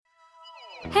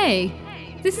Hey,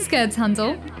 this is Gerd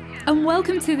Handel, and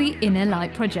welcome to the Inner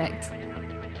Light Project.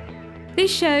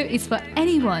 This show is for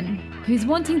anyone who's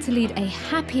wanting to lead a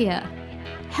happier,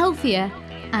 healthier,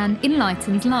 and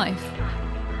enlightened life.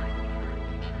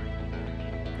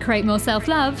 Create more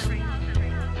self-love,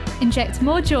 inject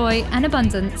more joy and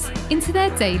abundance into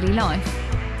their daily life.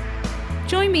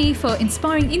 Join me for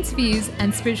inspiring interviews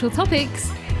and spiritual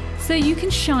topics so you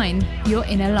can shine your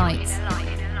inner light.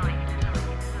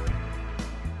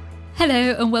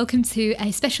 Hello and welcome to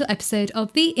a special episode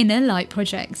of the Inner Light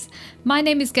Project. My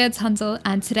name is Gerd Handel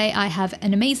and today I have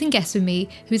an amazing guest with me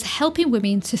who's helping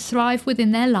women to thrive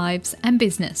within their lives and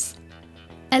business.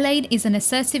 Elaine is an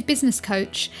assertive business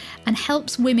coach and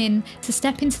helps women to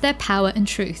step into their power and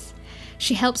truth.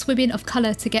 She helps women of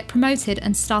colour to get promoted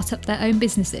and start up their own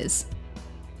businesses.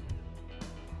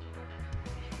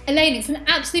 Elaine, it's an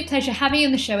absolute pleasure having you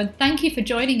on the show and thank you for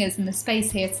joining us in the space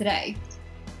here today.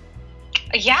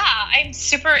 Yeah, I'm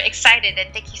super excited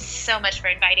and thank you so much for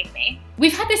inviting me.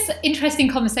 We've had this interesting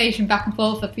conversation back and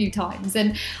forth a few times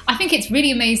and I think it's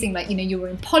really amazing that, you were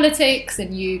in politics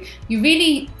and you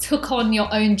really took on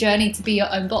your own journey to be your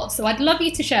own boss. So I'd love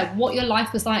you to share what your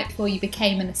life was like before you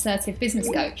became an assertive business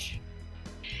coach.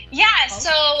 Yeah,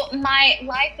 so my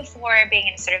life before being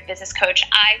an assertive business coach,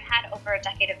 I've had over a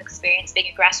decade of experience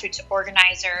being a grassroots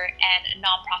organizer and a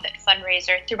nonprofit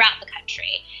fundraiser throughout the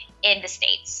country in the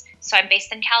States. So I'm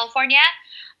based in California,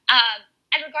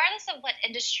 and regardless of what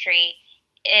industry,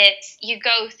 you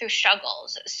go through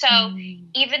struggles. So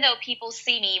even though people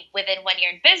see me within 1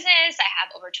 year in business, I have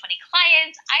over 20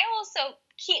 clients, I also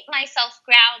keep myself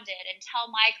grounded and tell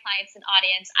my clients and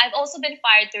audience, I've also been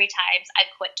fired 3 times,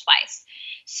 I've quit twice.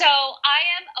 So I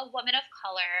am a woman of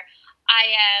color.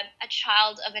 I am a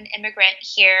child of an immigrant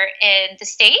here in the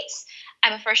States.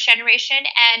 I'm a first generation,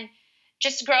 and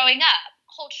just growing up,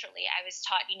 culturally, I was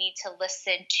taught you need to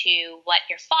listen to what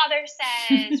your father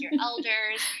says, your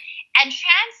elders, and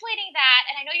translating that,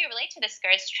 and I know you relate to this,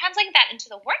 Gertz, translating that into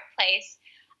the workplace,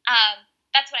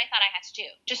 that's what I thought I had to do.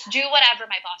 Just do whatever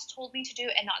my boss told me to do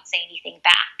and not say anything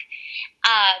back.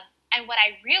 And what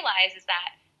I realized is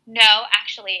that, no,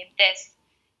 actually,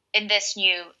 in this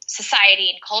new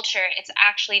society and culture, it's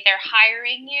actually they're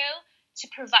hiring you to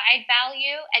provide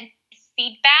value and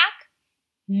feedback.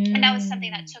 And that was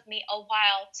something that took me a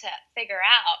while to figure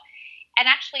out, and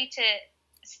actually to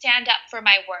stand up for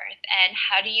my worth and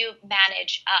how do you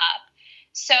manage up.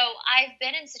 So I've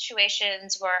been in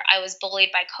situations where I was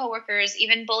bullied by coworkers,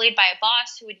 even bullied by a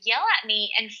boss who would yell at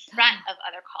me in front of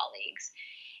other colleagues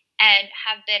and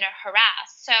have been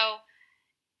harassed. So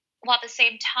while at the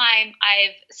same time,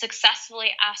 I've successfully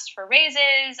asked for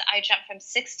raises. I jumped from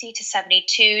 60 to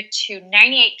 72 to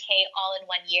 98K all in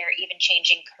 1 year, even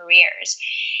changing careers.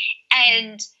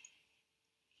 And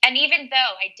even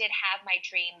though I did have my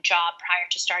dream job prior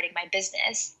to starting my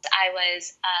business, I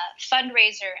was a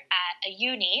fundraiser at a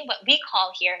uni, what we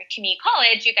call here community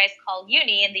college. You guys call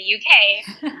uni in the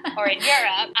UK or in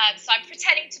Europe. So I'm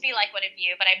pretending to be like one of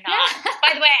you, but I'm not.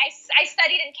 By the way, I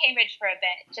studied in Cambridge for a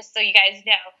bit, just so you guys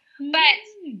know. But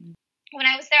when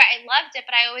I was there, I loved it,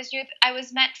 but I always knew I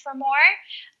was meant for more.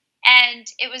 And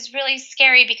it was really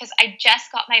scary because I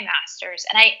just got my master's.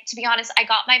 And to be honest, I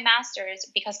got my master's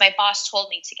because my boss told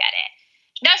me to get it.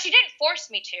 Now, she didn't force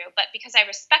me to, but because I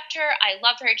respect her, I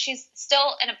love her. She's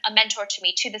still a mentor to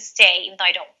me to this day, even though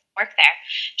I don't work there.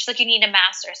 She's like, you need a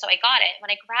master's. So I got it.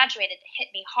 When I graduated, it hit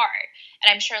me hard.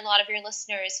 And I'm sure a lot of your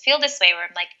listeners feel this way, where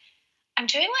I'm like, I'm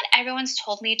doing what everyone's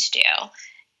told me to do.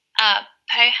 But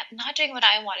I'm not doing what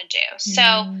I want to do. So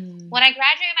when I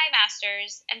graduated my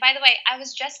master's, and by the way, I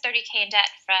was just 30K in debt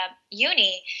from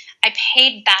uni. I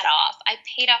paid that off. I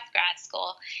paid off grad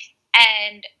school.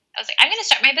 And I was like, I'm going to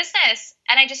start my business.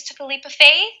 And I just took a leap of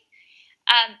faith.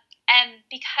 And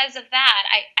because of that,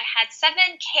 I had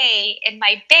 7K in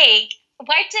my bank,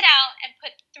 wiped it out, and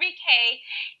put 3K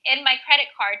in my credit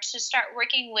card to start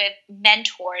working with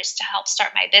mentors to help start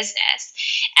my business.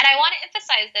 And I want to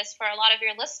emphasize this for a lot of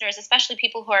your listeners, especially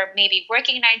people who are maybe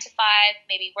working 9 to 5,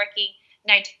 maybe working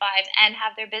 9 to 5 and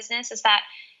have their business, is that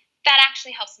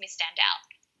actually helps me stand out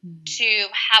to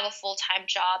have a full-time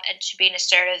job and to be an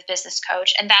assertive business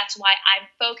coach. And that's why I'm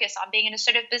focused on being an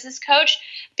assertive business coach,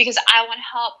 because I want to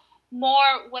help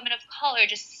more women of color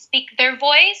just speak their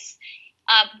voice,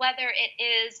 whether it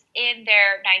is in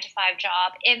their 9 to 5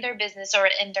 job, in their business, or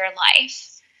in their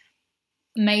life.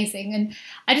 Amazing. And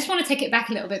I just want to take it back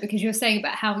a little bit, because you're saying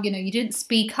about how, you didn't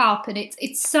speak up, and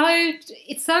it's so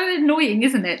annoying,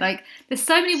 isn't it? Like, there's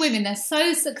so many women, they're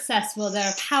so successful,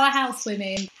 they're powerhouse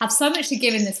women, have so much to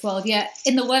give in this world, yet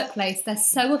in the workplace, they're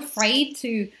so afraid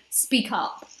to speak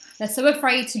up. They're so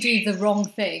afraid to do the wrong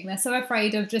thing. They're so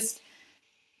afraid of just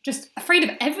afraid of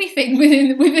everything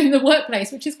within the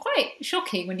workplace, which is quite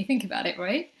shocking when you think about it,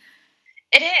 right?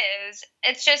 It is.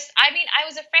 It's just, I mean, I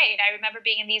was afraid. I remember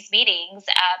being in these meetings,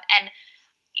 and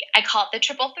I call it the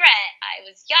triple threat. I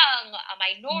was young,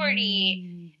 a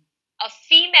minority, a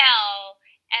female,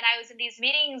 and I was in these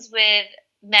meetings with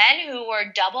men who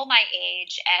were double my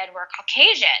age and were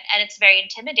Caucasian, and it's very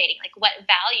intimidating. Like, what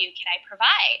value can I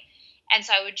provide? And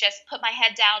so I would just put my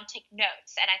head down, take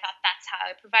notes, and I thought that's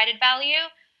how I provided value.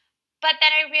 But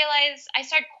then I realized I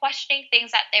started questioning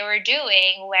things that they were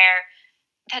doing where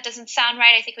that doesn't sound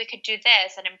right. I think we could do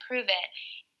this and improve it.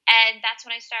 And that's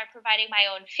when I started providing my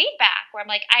own feedback where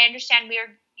I'm like, I understand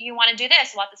you want to do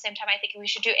this. While at the same time, I think we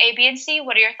should do A, B, and C.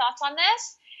 What are your thoughts on this?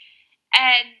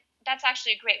 And that's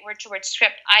actually a great word-to-word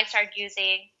script I started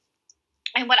using.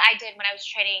 And what I did when I was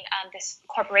training this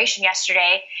corporation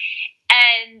yesterday,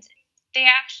 and they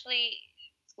actually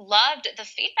loved the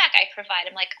feedback I provide.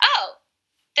 I'm like, oh,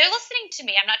 they're listening to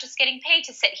me. I'm not just getting paid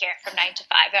to sit here from 9 to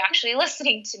 5. They're actually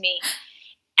listening to me.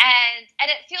 And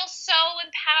it feels so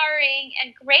empowering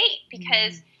and great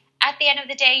because at the end of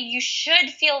the day, you should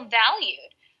feel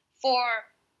valued for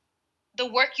the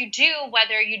work you do,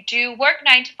 whether you do work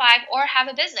 9 to 5 or have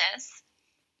a business.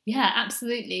 Yeah,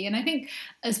 absolutely. And I think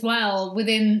as well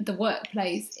within the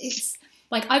workplace, it's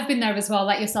like I've been there as well,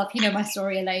 like yourself, you know my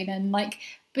story, Elaine, and like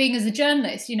being as a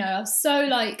journalist, you know, I was so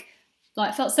like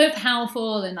felt so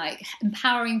powerful and like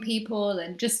empowering people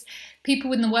and just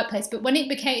people in the workplace. But when it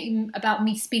became about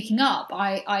me speaking up,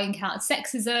 I encountered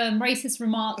sexism, racist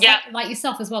remarks, like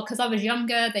yourself as well, because I was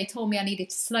younger. They told me I needed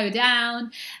to slow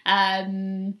down.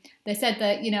 They said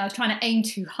that, you know, I was trying to aim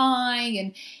too high.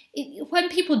 And when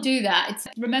people do that, it's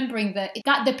remembering that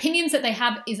the opinions that they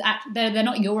have they're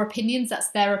not your opinions, that's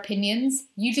their opinions.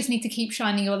 You just need to keep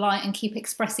shining your light and keep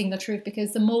expressing the truth,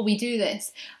 because the more we do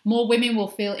this, more women will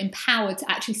feel empowered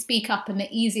to actually speak up, and the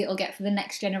easier it'll get for the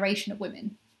next generation of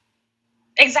women.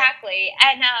 Exactly.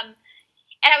 And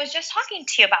I was just talking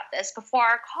to you about this before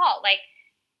our call. Like,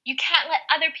 you can't let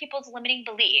other people's limiting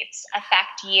beliefs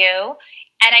affect you.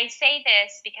 And I say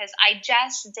this because I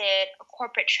just did a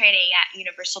corporate training at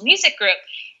Universal Music Group,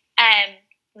 and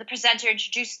the presenter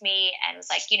introduced me and was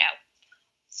like, you know,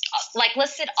 like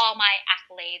listed all my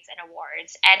accolades and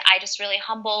awards. And I just really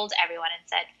humbled everyone and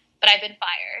said, but I've been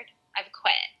fired, I've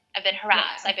quit, I've been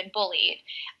harassed, I've been bullied.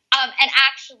 And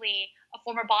actually, a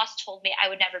former boss told me I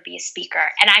would never be a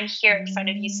speaker, and I'm here in front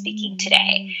of you speaking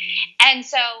today. And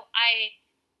so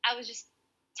I was just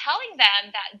telling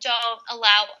them that don't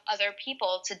allow other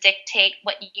people to dictate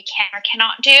what you can or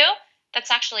cannot do. That's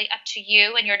actually up to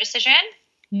you and your decision.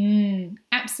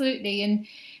 Absolutely. And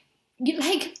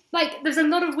like there's a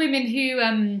lot of women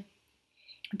who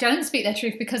don't speak their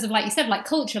truth because of, like you said, like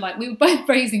culture. Like we were both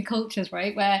raised in cultures,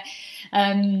 right, where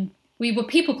we were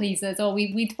people pleasers, or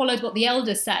we followed what the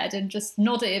elders said and just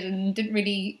nodded and didn't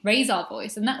really raise our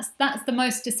voice. And that's the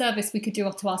most disservice we could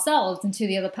do to ourselves and to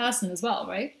the other person as well,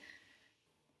 right?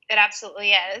 It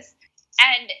absolutely is.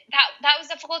 And that was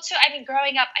difficult too. I mean,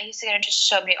 growing up, I used to get into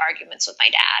so many arguments with my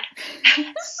dad.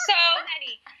 So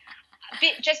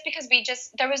many. Just because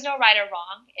there was no right or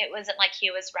wrong. It wasn't like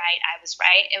he was right, I was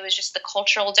right. It was just the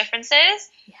cultural differences.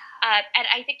 Yeah. And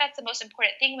I think that's the most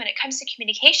important thing when it comes to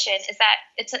communication, is that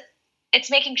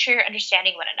it's making sure you're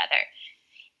understanding one another.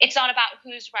 It's not about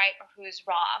who's right or who's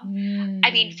wrong.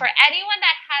 I mean, for anyone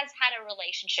that has had a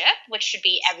relationship, which should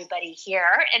be everybody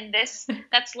here in this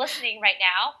that's listening right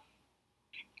now,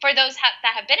 for those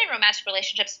that have been in romantic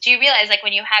relationships, do you realize, like,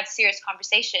 when you have serious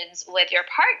conversations with your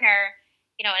partner,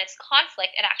 you know, and it's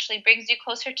conflict, it actually brings you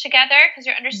closer together because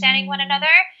you're understanding one another.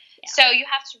 Yeah. So you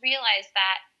have to realize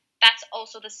that that's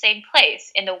also the same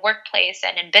place in the workplace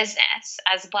and in business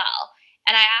as well.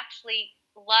 And I actually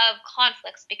love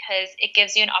conflicts because it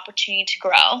gives you an opportunity to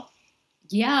grow.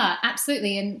 Yeah,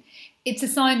 absolutely. And it's a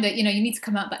sign that, you know, you need to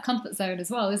come out of that comfort zone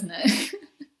as well, isn't it?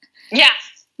 Yeah.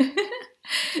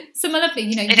 So, my lovely,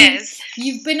 you know,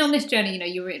 you've been on this journey. You know,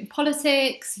 you were in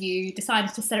politics, you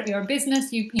decided to set up your own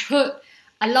business, you put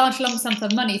a large lump sum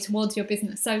of money towards your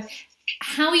business. So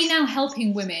how are you now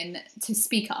helping women to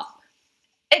speak up?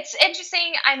 It's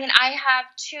interesting. I mean, I have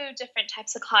two different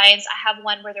types of clients. I have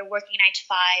one where they're working 9 to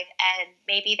 5 and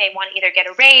maybe they want to either get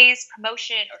a raise,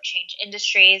 promotion, or change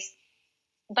industries.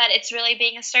 But it's really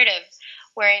being assertive,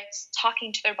 where it's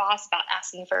talking to their boss about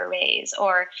asking for a raise,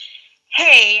 or,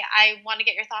 hey, I want to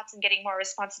get your thoughts on getting more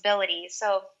responsibility.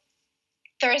 So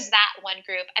there's that one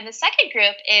group. And the second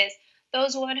group is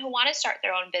those women who want to start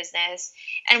their own business.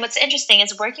 And what's interesting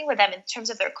is working with them in terms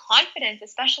of their confidence,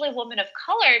 especially women of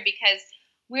color, because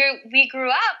we grew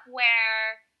up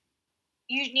where,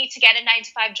 you need to get a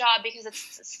 9-to-5 job because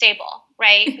it's stable,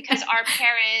 right? Because our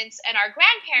parents and our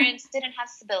grandparents didn't have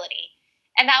stability.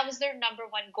 And that was their number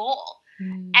one goal.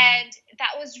 And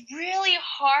that was really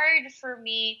hard for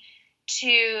me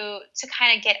to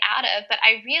kind of get out of. But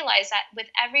I realized that with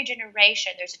every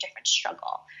generation, there's a different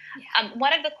struggle. Yeah.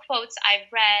 One of the quotes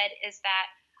I've read is that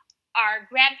our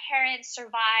grandparents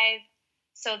survived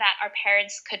so that our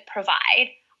parents could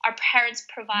provide. Our parents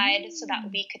provide so that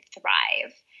we could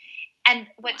thrive. And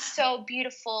what's so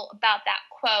beautiful about that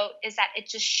quote is that it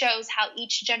just shows how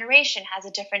each generation has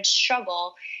a different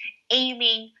struggle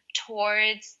aiming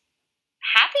towards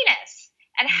happiness.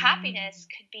 And happiness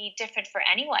could be different for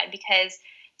anyone because,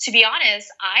 to be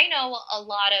honest, I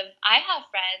have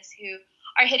friends who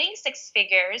are hitting 6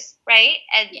 figures, right?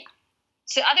 And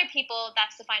to other people,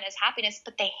 that's defined as happiness,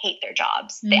 but they hate their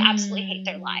jobs. They absolutely hate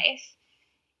their life.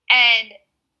 And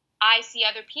I see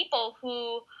other people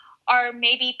who are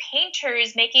maybe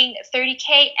painters making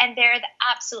 $30K and they're the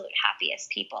absolute happiest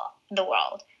people in the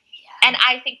world. Yeah. And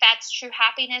I think that's true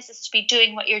happiness, is to be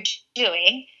doing what you're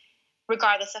doing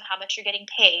regardless of how much you're getting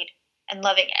paid and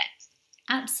loving it.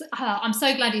 Absolutely. I'm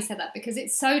so glad you said that because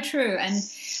it's so true. And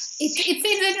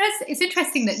it's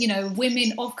interesting that, you know,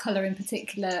 women of colour in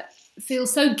particular feel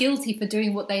so guilty for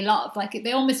doing what they love. Like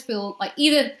they almost feel like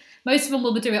either most of them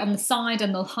will do it on the side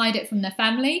and they'll hide it from their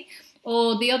family,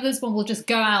 or the others one will just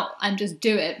go out and just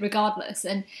do it regardless.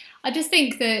 And I just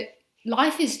think that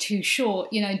life is too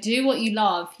short, you know, do what you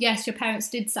love. Yes, your parents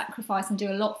did sacrifice and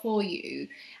do a lot for you.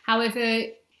 However,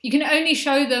 you can only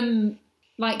show them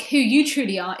like who you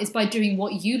truly are is by doing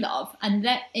what you love. And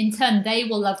that in turn, they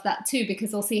will love that too,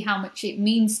 because they'll see how much it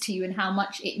means to you and how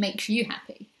much it makes you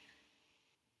happy.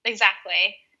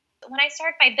 Exactly. When I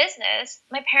started my business,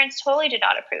 my parents totally did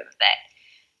not approve of it.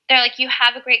 They're like, you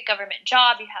have a great government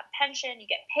job, you have pension, you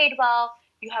get paid well,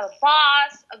 you have a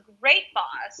boss, a great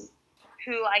boss,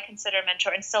 who I consider a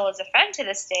mentor and still is a friend to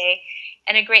this day,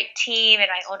 and a great team and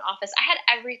my own office. I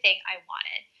had everything I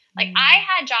wanted. Like I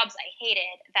had jobs I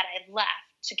hated that I left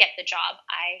to get the job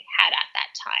I had at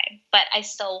that time, but I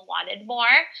still wanted more.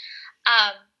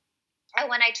 And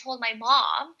when I told my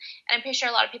mom, and I'm pretty sure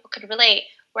a lot of people could relate,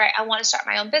 where I want to start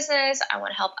my own business, I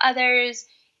want to help others,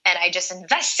 and I just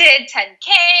invested $10K,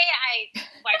 I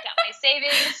wiped out my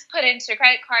savings, put it into a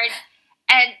credit card,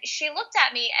 and she looked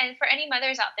at me, and for any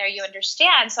mothers out there, you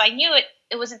understand. So I knew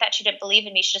it wasn't that she didn't believe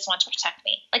in me. She just wanted to protect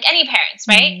me. Like any parents,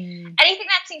 right? Anything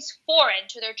that seems foreign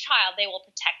to their child, they will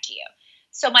protect you.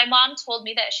 So my mom told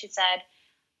me this. She said,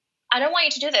 I don't want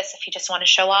you to do this if you just want to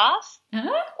show off,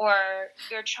 or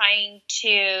you're trying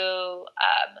to,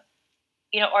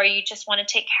 or you just want to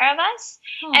take care of us.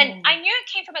 And I knew it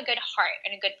came from a good heart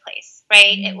and a good place,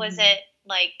 right? It wasn't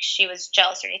like she was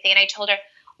jealous or anything. And I told her,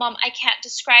 Mom, I can't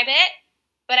describe it,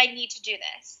 but I need to do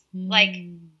this. Like,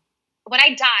 when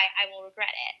I die, I will regret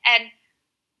it. And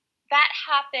that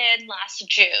happened last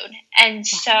June. And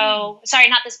so, sorry,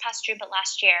 not this past June, but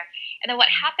last year. And then what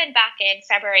happened back in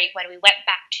February when we went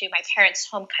back to my parents'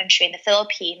 home country in the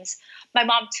Philippines, my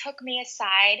mom took me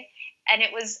aside, and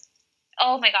it was,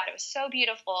 oh my God, it was so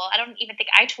beautiful. I don't even think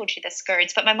I told you this,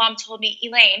 Gerds, but my mom told me,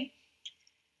 Elaine,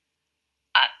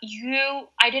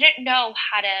 I didn't know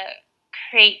how to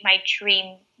create my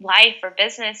dream life or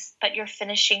business, but you're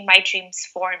finishing my dreams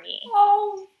for me.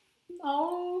 Oh.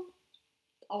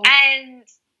 And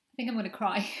I think I'm going to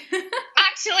cry.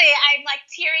 Actually, I'm like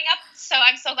tearing up. So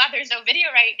I'm so glad there's no video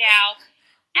right now.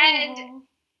 And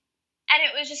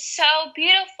it was just so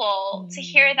beautiful to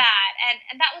hear that.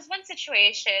 And that was one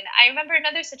situation. I remember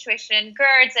another situation in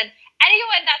Gerds, and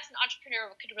anyone that's an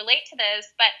entrepreneur could relate to this,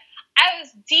 but I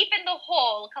was deep in the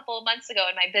hole a couple of months ago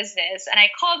in my business, and I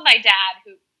called my dad,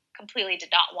 who completely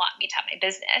did not want me to have my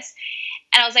business.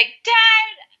 And I was like,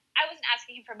 Dad, I wasn't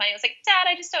asking him for money. I was like,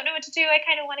 Dad, I just don't know what to do. I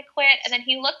kind of want to quit. And then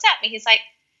he looked at me. He's like,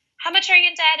 how much are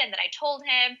you in debt? And then I told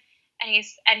him, and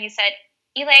he said,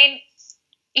 Elaine,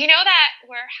 you know that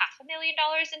we're $500,000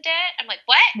 in debt? I'm like,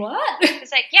 what?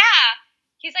 He's like, yeah.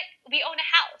 He's like, we own a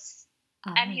house.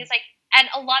 And he's like,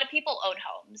 and a lot of people own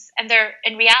homes, and they're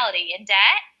in reality in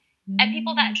debt. And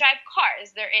people that drive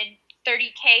cars, they're in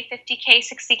 30K, 50K,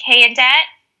 60K in debt.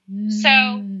 So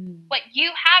what you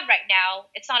have right now,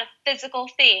 it's not a physical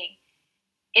thing.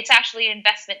 It's actually an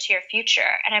investment to your future.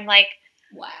 And I'm like,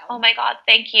 wow. Oh my God,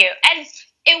 thank you. And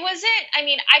it wasn't, I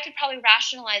mean, I could probably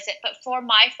rationalize it, but for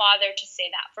my father to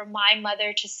say that, for my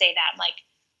mother to say that, I'm like,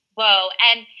 whoa.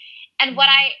 And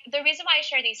the reason why I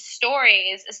share these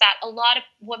stories is that a lot of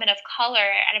women of color,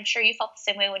 and I'm sure you felt the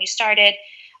same way when you started,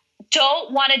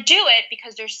 don't want to do it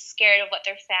because they're scared of what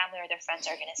their family or their friends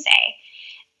are going to say.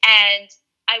 And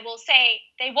I will say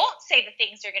they won't say the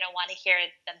things you're going to want to hear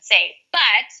them say.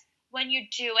 But when you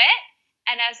do it,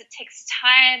 and as it takes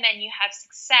time and you have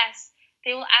success,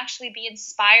 they will actually be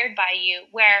inspired by you.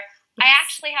 Where I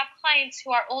actually have clients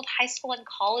who are old high school and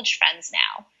college friends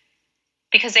now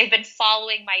because they've been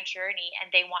following my journey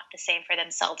and they want the same for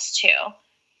themselves too.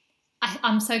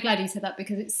 I'm so glad you said that,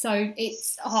 because it's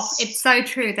so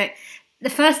true that the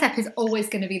first step is always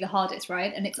going to be the hardest,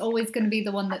 right? And it's always going to be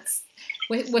the one that's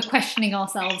we're questioning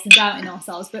ourselves and doubting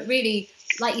ourselves. But really,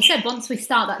 like you said, once we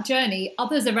start that journey,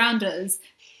 others around us,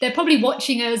 they're probably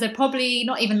watching us. They're probably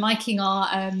not even liking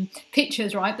our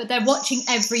pictures, right? But they're watching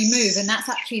every move, and that's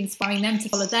actually inspiring them to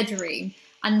follow their dream.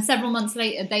 And several months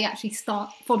later, they actually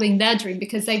start following their dream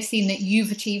because they've seen that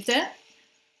you've achieved it.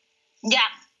 Yeah,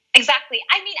 exactly.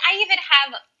 I mean, I even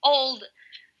have old,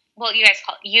 well, you guys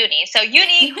call it uni. So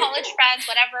uni, college friends,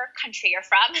 whatever country you're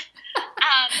from.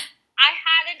 I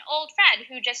had an old friend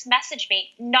who just messaged me,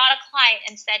 not a client,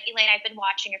 and said, Elaine, I've been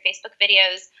watching your Facebook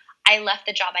videos. I left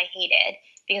the job I hated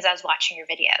because I was watching your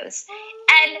videos.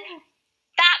 And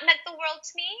that meant the world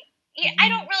to me. I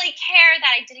don't really care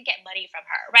that I didn't get money from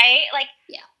her, right? Like,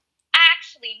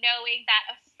 actually knowing that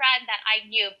a friend that I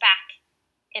knew back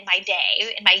in my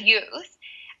day, in my youth,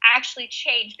 actually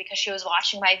changed because she was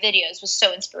watching my videos was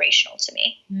so inspirational to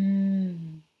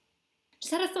me.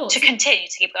 Just had a thought. To continue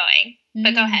to keep going.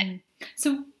 But go ahead.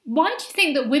 So why do you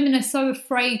think that women are so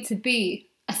afraid to be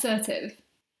assertive?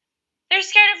 They're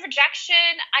scared of rejection.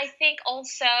 I think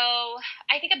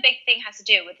a big thing has to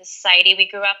do with the society we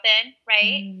grew up in,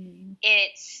 right?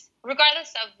 It's,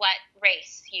 regardless of what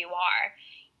race you are,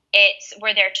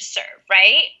 we're there to serve,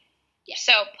 right? Yeah.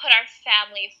 So put our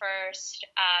family first.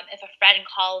 If a friend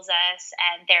calls us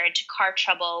and they're into car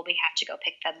trouble, we have to go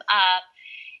pick them up.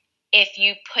 If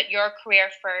you put your career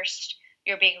first,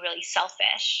 you're being really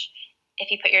selfish.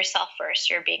 If you put yourself first,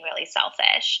 you're being really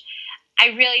selfish. I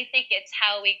really think it's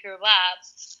how we grew up.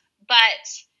 But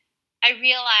I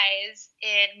realize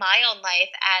in my own life,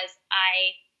 as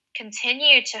I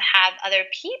continue to have other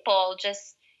people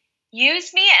just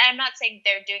use me, and I'm not saying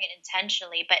they're doing it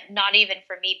intentionally, but not even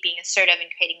for me being assertive and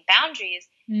creating boundaries,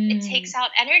 it takes out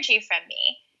energy from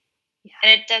me. Yeah.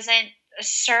 And it doesn't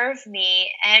serve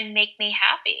me and make me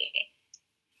happy.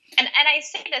 And I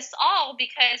say this all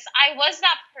because I was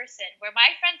that person where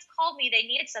my friends called me, they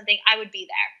needed something, I would be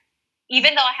there.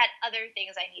 Even though I had other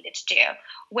things I needed to do,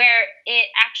 where it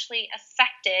actually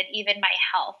affected even my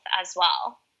health as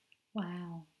well.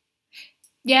 Wow.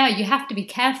 Yeah, you have to be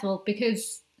careful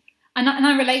because, and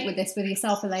I relate with this with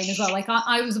yourself, Elaine, as well. Like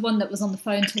I was the one that was on the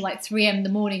phone till like 3 a.m. in the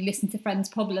morning listening to friends'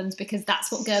 problems because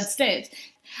that's what girls did.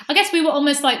 I guess we were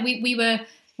almost like we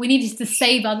needed to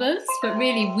save others, but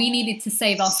really we needed to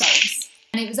save ourselves.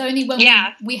 And it was only when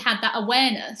we had that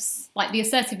awareness, like the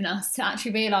assertiveness, to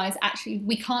actually realise, actually,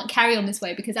 we can't carry on this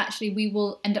way because actually we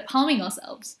will end up harming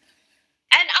ourselves.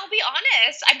 And I'll be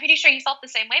honest, I'm pretty sure you felt the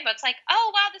same way, but it's like,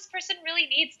 oh, wow, this person really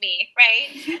needs me, right?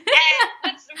 And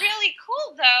what's really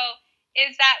cool, though,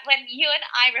 is that when you and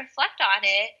I reflect on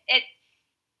it,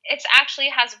 it's actually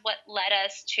has what led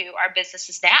us to our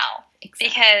businesses now. Exactly.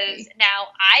 Because now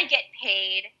I get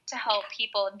paid to help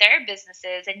people in their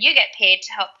businesses, and you get paid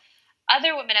to help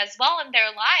other women as well in their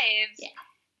lives. Yeah.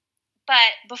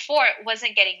 But before it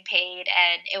wasn't getting paid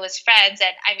and it was friends.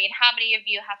 And I mean, how many of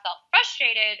you have felt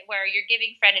frustrated where you're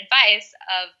giving friend advice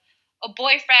of a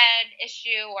boyfriend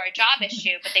issue or a job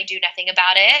issue, but they do nothing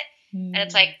about it? And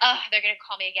it's like, oh, they're going to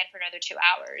call me again for another 2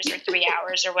 hours or 3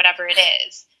 hours or whatever it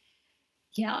is.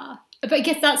 Yeah. But I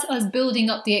guess that's us building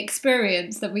up the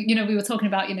experience that we were talking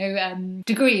about,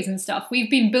 degrees and stuff. We've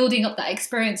been building up that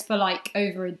experience for like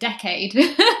over a decade.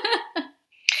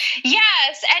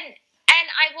 Yes. And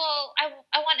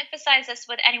I want to emphasize this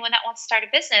with anyone that wants to start a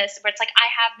business where it's like, I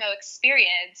have no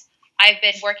experience. I've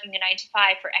been working a 9 to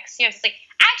 5 for X years. It's like,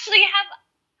 actually you have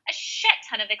a shit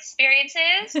ton of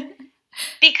experiences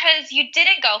because you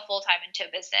didn't go full time into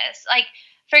a business. Like,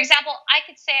 for example, I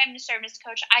could say I'm a service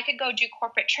coach. I could go do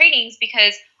corporate trainings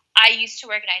because I used to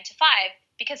work 9 to 5.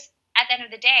 Because at the end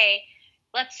of the day,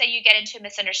 let's say you get into a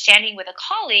misunderstanding with a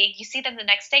colleague, you see them the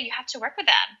next day, you have to work with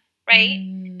them, right?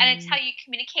 And it's how you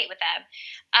communicate with them.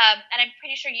 And I'm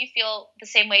pretty sure you feel the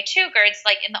same way too, Gerds.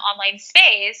 Like in the online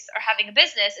space or having a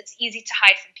business, it's easy to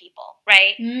hide from people,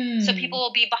 right? So people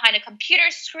will be behind a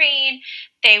computer screen.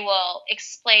 They will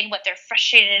explain what they're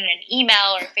frustrated in an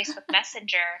email or Facebook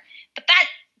Messenger. But that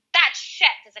shit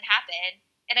doesn't happen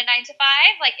in a 9 to 5.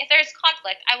 Like if there's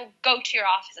conflict, I will go to your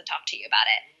office and talk to you about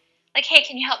it. Like, hey,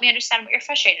 can you help me understand what you're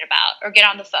frustrated about? Or get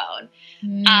on the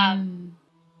phone.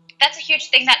 That's a huge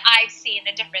thing that I've seen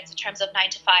a difference in terms of 9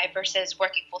 to 5 versus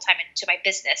working full time into my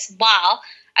business, while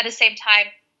at the same time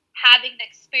having the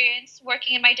experience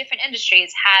working in my different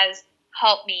industries has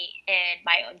helped me in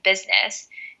my own business,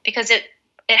 because it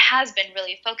has been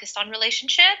really focused on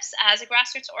relationships. As a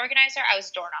grassroots organizer, I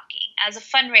was door knocking. As a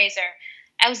fundraiser,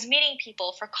 I was meeting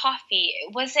people for coffee.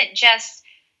 It wasn't just,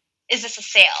 is this a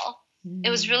sale?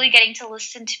 It was really getting to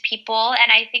listen to people.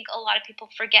 And I think a lot of people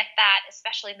forget that,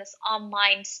 especially in this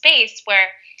online space where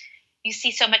you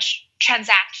see so much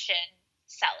transaction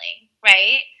selling,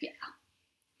 right? Yeah.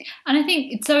 And I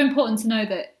think it's so important to know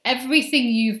that everything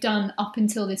you've done up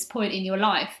until this point in your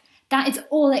life, that is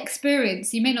all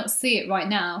experience. You may not see it right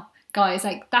now, guys.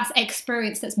 Like, that's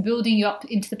experience that's building you up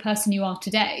into the person you are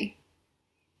today.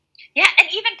 Yeah, and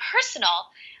even personal.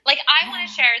 Like, I want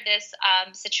to share this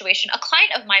situation. A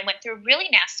client of mine went through a really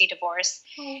nasty divorce,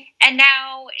 and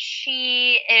now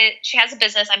she has a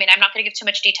business. I mean, I'm not going to give too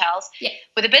much details. Yeah.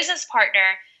 With a business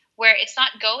partner where it's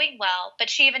not going well, but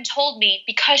she even told me,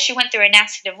 because she went through a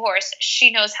nasty divorce, she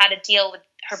knows how to deal with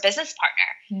her business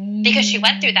partner because she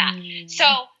went through that. So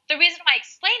the reason why I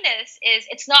explain this is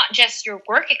it's not just your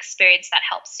work experience that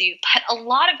helps you, but a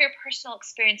lot of your personal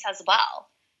experience as well.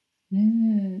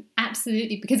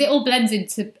 Absolutely, because it all blends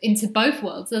into both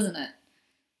worlds, doesn't it?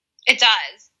 It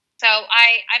does. So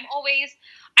I always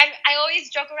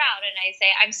joke around and I say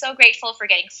I'm so grateful for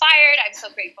getting fired. I'm so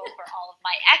grateful for all of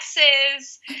my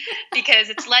exes, because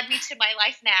it's led me to my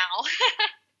life now.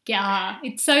 Yeah,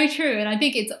 it's so true, and I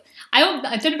think I don't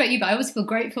know about you, but I always feel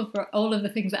grateful for all of the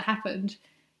things that happened.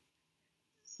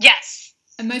 Yes.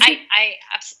 And not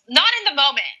in the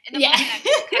moment. In the moment, I'm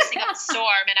just cussing up a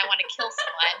storm and I want to kill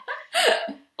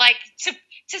someone. Like,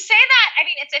 to say that, I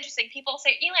mean, it's interesting. People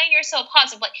say, Elaine, you're so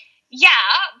positive. Like, yeah,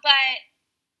 but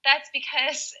that's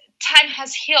because time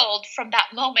has healed from that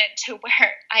moment to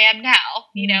where I am now.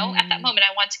 You know, at that moment,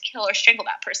 I want to kill or strangle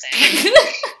that person.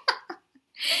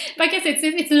 But I guess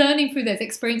it's learning through those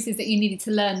experiences that you needed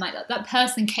to learn. Like that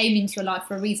person came into your life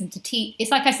for a reason to teach.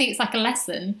 It's like, I see it's like a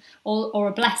lesson or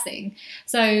a blessing.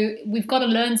 So we've got to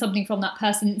learn something from that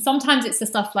person. Sometimes it's the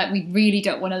stuff like we really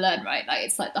don't want to learn, right? Like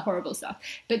it's like the horrible stuff.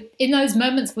 But in those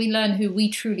moments, we learn who we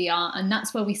truly are, and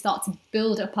that's where we start to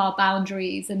build up our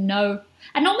boundaries and know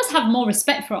and almost have more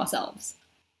respect for ourselves.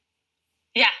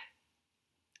 Yeah,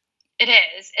 it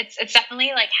is. It's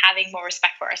definitely like having more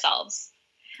respect for ourselves.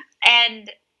 And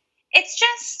it's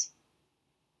just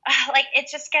like, it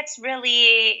just gets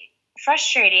really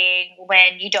frustrating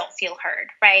when you don't feel heard,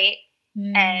 right?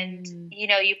 And, you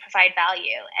know, you provide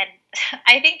value. And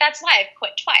I think that's why I've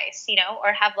quit twice, you know,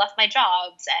 or have left my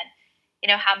jobs and, you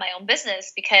know, have my own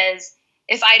business, because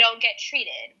if I don't get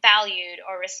treated, valued,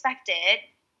 or respected,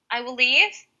 I will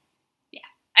leave. Yeah.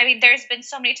 I mean, there's been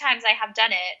so many times I have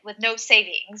done it with no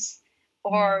savings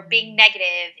or being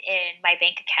negative in my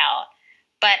bank account.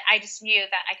 But I just knew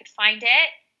that I could find it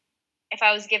if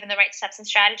I was given the right steps and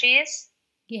strategies.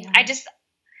 Yeah. I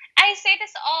say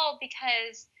this all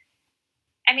because,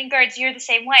 I mean, Gerds, you're the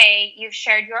same way. You've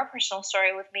shared your personal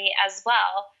story with me as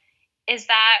well. Is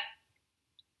that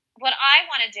what I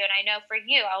want to do? And I know for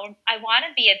you, I want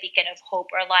to be a beacon of hope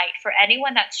or light for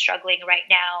anyone that's struggling right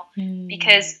now,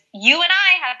 because you and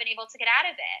I have been able to get out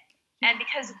of it. Yeah. And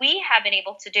because we have been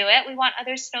able to do it, we want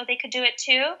others to know they could do it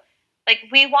too. Like,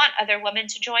 we want other women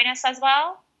to join us as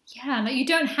well. Yeah, like, you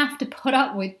don't have to put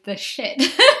up with the shit.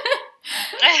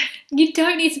 You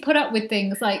don't need to put up with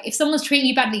things. Like, if someone's treating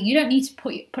you badly, you don't need to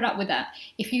put up with that.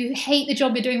 If you hate the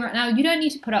job you're doing right now, you don't need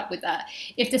to put up with that.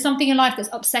 If there's something in life that's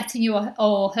upsetting you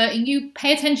or hurting you,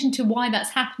 pay attention to why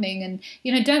that's happening. And,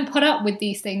 you know, don't put up with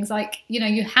these things. Like, you know,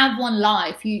 you have one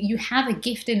life. You have a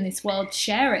gift in this world.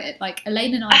 Share it. Like,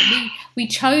 Elaine and I, we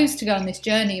chose to go on this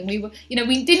journey. And we were, you know,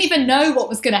 we didn't even know what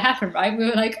was going to happen, right? We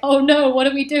were like, oh no, what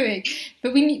are we doing?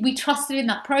 But we trusted in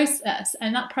that process.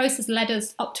 And that process led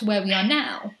us up to where we are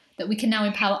now, that we can now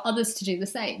empower others to do the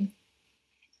same.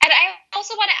 And I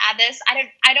also want to add this.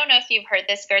 I don't know if you've heard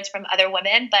this, Gerds, from other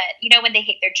women, but, you know, when they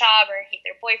hate their job or hate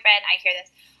their boyfriend, I hear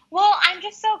this, well, I'm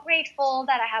just so grateful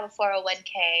that I have a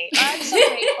 401k. Or I'm so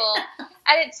grateful.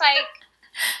 And it's like,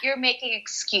 you're making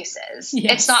excuses.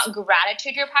 Yes. It's not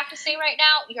gratitude you're practicing right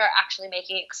now. You're actually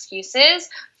making excuses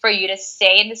for you to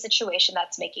stay in the situation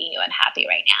that's making you unhappy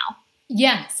right now.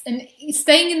 Yes, and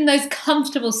staying in those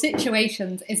comfortable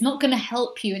situations is not going to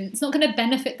help you, and it's not going to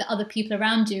benefit the other people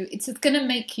around you. It's just going to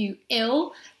make you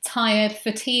ill, tired,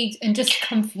 fatigued, and just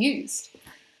confused.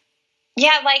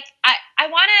 Yeah, like I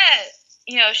want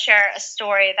to, you know, share a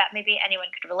story that maybe anyone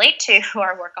could relate to who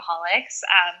are workaholics.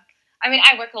 I mean,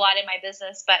 I work a lot in my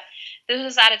business, but this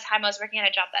was at a time I was working at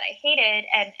a job that I hated,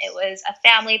 and it was a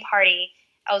family party.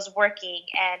 I was working,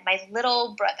 and my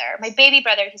little brother, my baby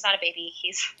brother, he's not a baby,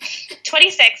 he's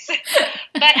 26,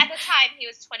 but at the time he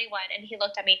was 21, and he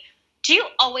looked at me, "Do you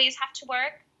always have to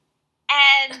work?"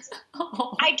 And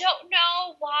I don't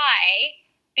know why,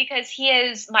 because he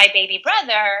is my baby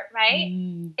brother, right?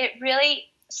 It really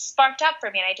sparked up for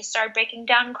me, and I just started breaking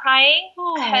down and crying,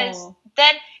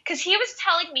 because he was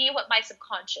telling me what my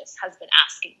subconscious has been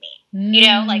asking me, you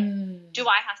know, like, do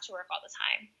I have to work all the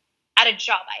time at a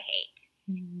job I hate?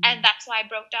 And that's why I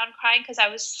broke down crying, because I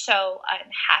was so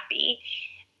unhappy.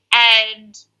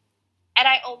 And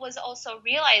I was also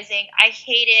realizing I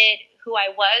hated who I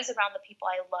was around the people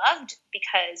I loved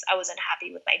because I was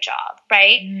unhappy with my job,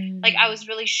 right? Like, I was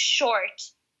really short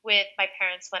with my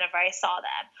parents whenever I saw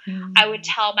them. I would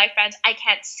tell my friends, "I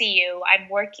can't see you, I'm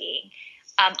working."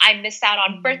 I missed out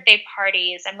on birthday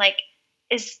parties. I'm like,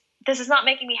 this is not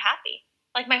making me happy.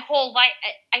 Like, my whole life,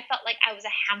 I felt like I was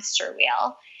a hamster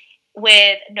wheel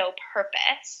with no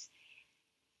purpose.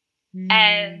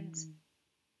 And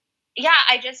yeah,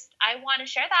 I want to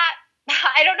share that.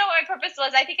 I don't know what my purpose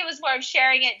was. I think it was more of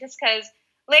sharing it just because,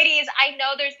 ladies, I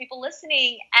know there's people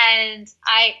listening, and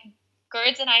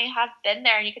Gerds and I have been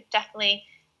there, and you could definitely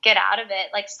get out of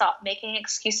it. Like, stop making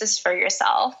excuses for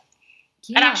yourself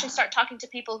and actually start talking to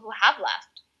people who have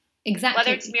left. Exactly.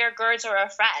 Whether it's me or Gerds or a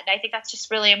friend. I think that's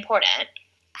just really important.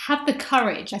 Have the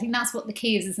courage. I think that's what the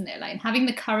key is, isn't it? Like, having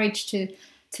the courage to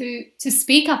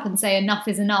speak up and say enough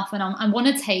is enough, and I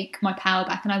want to take my power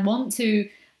back, and I want to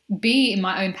be in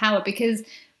my own power, because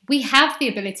we have the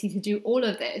ability to do all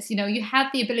of this. You know, you have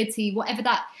the ability, whatever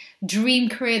that dream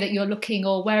career that you're looking,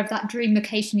 or wherever that dream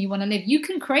location you want to live, you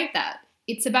can create that.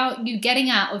 It's about you getting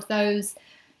out of those,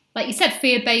 like you said,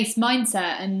 fear-based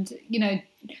mindset, and, you know,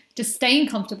 just staying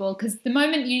comfortable, because the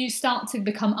moment you start to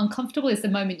become uncomfortable is the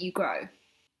moment you grow.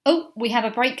 Oh, we have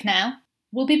a break now.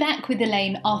 We'll be back with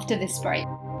Elaine after this break.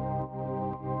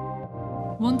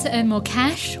 Want to earn more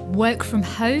cash, work from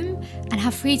home, and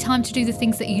have free time to do the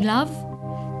things that you love?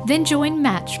 Then join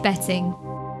Match Betting.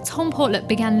 Tom Portlett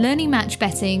began learning match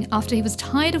betting after he was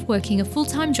tired of working a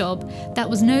full-time job that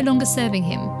was no longer serving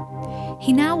him.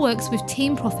 He now works with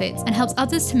Team Profits and helps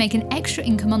others to make an extra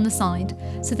income on the side,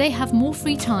 so they have more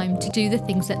free time to do the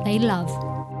things that they love.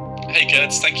 Hey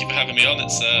Gerds, thank you for having me on.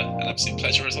 It's an absolute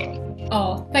pleasure as well.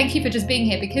 Oh, thank you for just being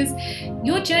here, because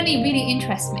your journey really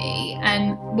interests me,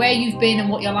 and where you've been and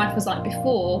what your life was like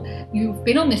before you've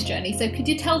been on this journey. So could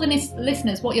you tell the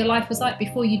listeners what your life was like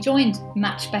before you joined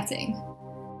Match Betting?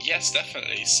 Yes,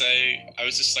 definitely. So I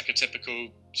was just like a typical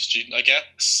student, I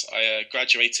guess. I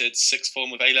graduated sixth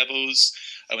form with A-levels.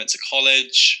 I went to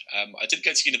college. I didn't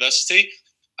go to university.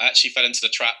 I actually fell into the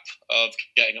trap of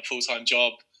getting a full-time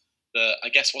job that I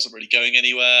guess wasn't really going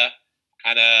anywhere.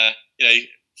 And, you know,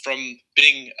 from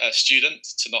being a student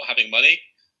to not having money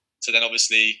to then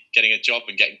obviously getting a job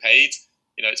and getting paid,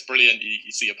 you know, it's brilliant.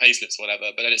 You see your pay slips or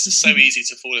whatever, but then it's just so easy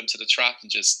to fall into the trap and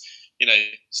just, you know,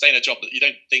 stay in a job that you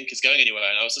don't think is going anywhere.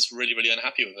 And I was just really, really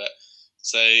unhappy with it.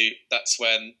 So that's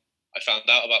when I found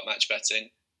out about match betting,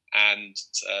 and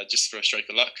just for a stroke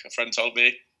of luck, a friend told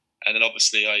me, and then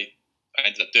obviously I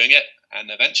ended up doing it, and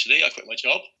eventually I quit my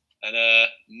job and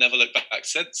never looked back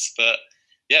since. But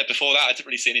yeah, before that, I didn't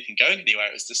really see anything going anywhere.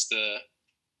 It was just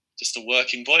a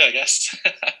working boy, I guess.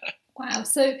 Wow.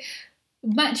 So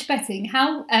match betting,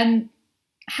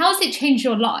 how's it changed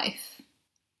your life?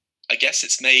 I guess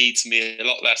it's made me a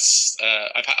lot less,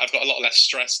 I've got a lot less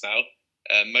stress now.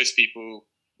 Most people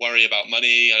worry about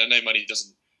money. I know money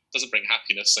doesn't bring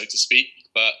happiness, so to speak,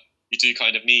 but you do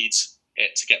kind of need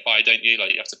it to get by, don't you?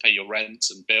 Like, you have to pay your rent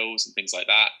and bills and things like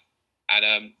that.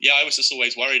 And yeah, I was just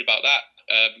always worried about that.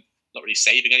 Not really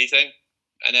saving anything.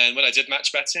 And then when I did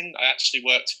match betting, I actually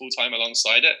worked full time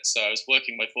alongside it. So I was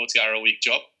working my 40-hour-a-week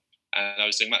job, and I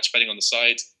was doing match betting on the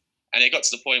side. And it got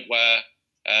to the point where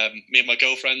me and my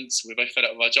girlfriend, we were both fed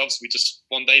up with our jobs. We just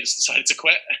one day just decided to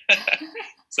quit.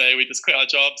 So we just quit our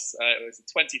jobs. It was the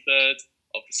 23rd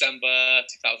of December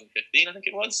 2015, I think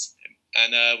it was.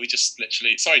 And we just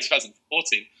literally,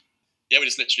 2014. Yeah, we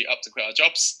just literally upped to quit our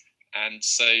jobs. And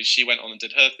so she went on and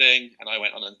did her thing, and I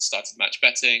went on and started match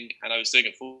betting, and I was doing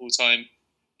it full time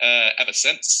ever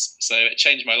since. So it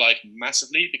changed my life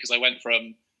massively, because I went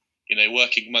from, you know,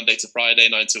 working Monday to Friday,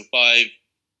 9 till 5,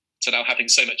 to now having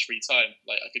so much free time.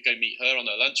 Like, I could go meet her on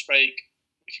her lunch break.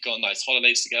 We could go on nice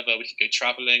holidays together. We could go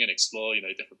traveling and explore, you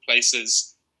know, different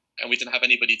places. And we didn't have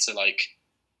anybody to like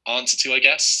answer to, I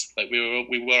guess. Like, we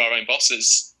were our own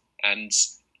bosses, and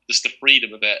just the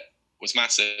freedom of it was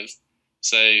massive.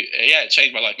 So yeah, it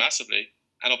changed my life massively.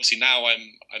 And obviously now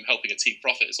I'm helping a Team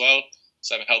Profit as well.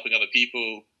 So I'm helping other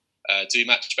people do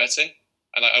match betting.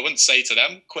 And I wouldn't say to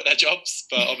them quit their jobs,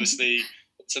 but obviously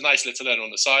it's a nice little earner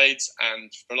on the side. And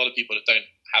for a lot of people that don't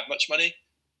have much money,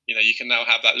 you can now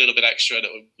have that little bit extra that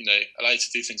will, allow you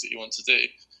to do things that you want to do.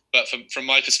 But from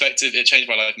my perspective, it changed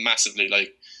my life massively.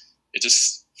 Like, it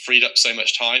just freed up so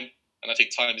much time. And I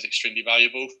think time is extremely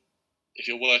valuable. If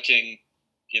you're working,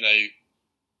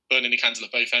 burning the candle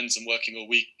at both ends and working all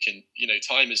week, and,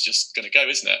 time is just going to go,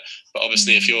 isn't it? But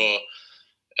obviously, if you're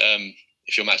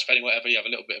match betting, whatever, you have a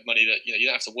little bit of money that, you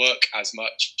don't have to work as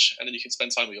much, and then you can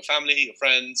spend time with your family, your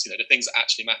friends, the things that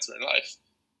actually matter in life.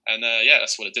 And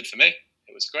that's what it did for me.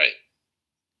 It was great.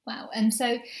 Wow. And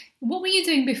so what were you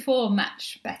doing before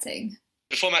match betting?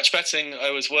 Before match betting,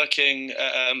 I was working,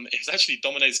 it was actually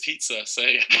Domino's Pizza. So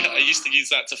I used to use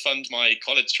that to fund my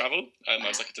college travel. I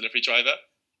was like a delivery driver.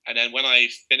 And then when I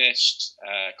finished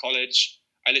college,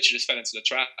 I literally just fell into the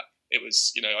trap. It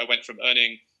was, I went from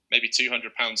earning maybe £200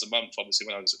 a month, obviously,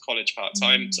 when I was at college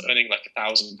part-time, to earning like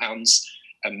 £1,000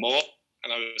 and more.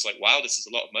 And I was like, wow, this is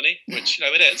a lot of money, which,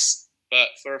 it is. But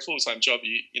for a full-time job,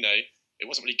 it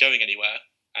wasn't really going anywhere.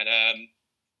 And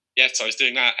so I was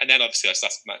doing that. And then obviously I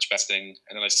started match betting,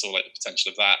 and then I saw like the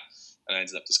potential of that, and I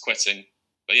ended up just quitting.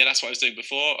 But yeah, that's what I was doing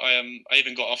before. I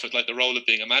even got offered like the role of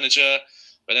being a manager,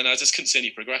 but then I just couldn't see any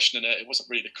progression in it. It wasn't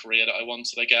really the career that I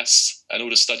wanted, I guess. And all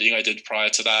the studying I did prior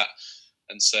to that.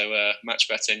 And so match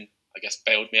betting, I guess,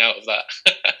 bailed me out of that.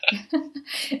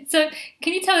 So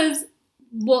can you tell us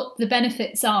what the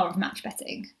benefits are of match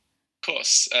betting? Of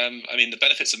course. The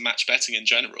benefits of match betting in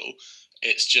general,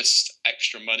 it's just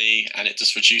extra money, and it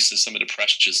just reduces some of the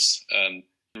pressures in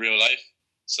real life.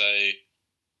 So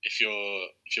if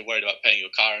you're worried about paying your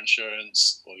car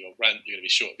insurance or your rent, you're going to be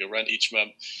short of your rent each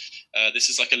month. This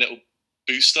is like a little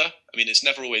booster. It's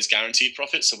never always guaranteed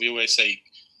profit. So we always say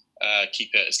keep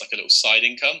it as like a little side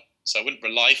income. So I wouldn't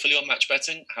rely fully on match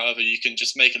betting. However, you can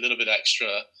just make a little bit extra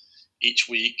each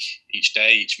week, each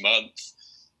day, each month.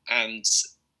 And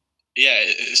yeah,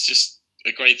 it's just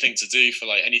a great thing to do for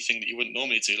like anything that you wouldn't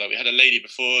normally do. Like, we had a lady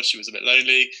before, she was a bit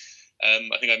lonely.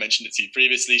 I think I mentioned it to you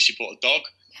previously. She bought a dog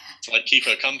to like keep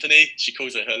her company. She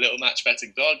calls it her little match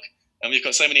betting dog. And we've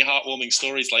got so many heartwarming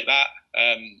stories like that.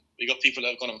 We've got people that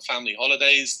have gone on family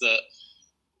holidays that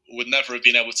would never have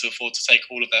been able to afford to take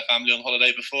all of their family on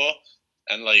holiday before.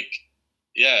 And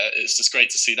it's just great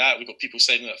to see that. We've got people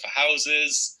saving up for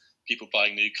houses, people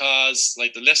buying new cars.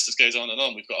 Like, the list just goes on and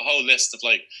on. We've got a whole list of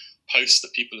like posts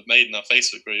that people have made in our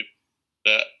Facebook group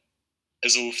that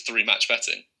is all through match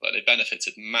betting. Like, they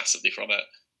benefited massively from it.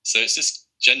 So it's just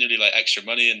genuinely like extra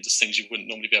money and just things you wouldn't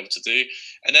normally be able to do.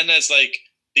 And then there's like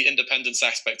the independence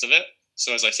aspect of it.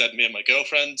 So as I said, me and my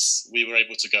girlfriends, we were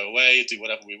able to go away, do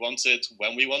whatever we wanted,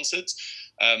 when we wanted.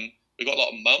 We've got a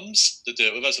lot of mums that do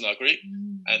it with us in our group.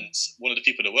 And one of the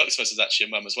people that works for us is actually a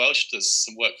mum as well. She does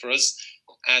some work for us.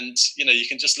 And, you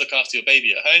can just look after your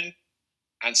baby at home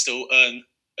and still earn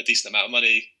a decent amount of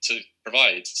money to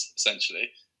provide, essentially.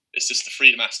 It's just the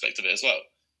freedom aspect of it as well.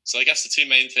 So I guess the two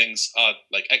main things are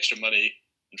like extra money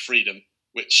and freedom,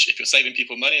 which if you're saving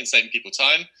people money and saving people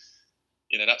time,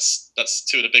 that's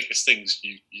two of the biggest things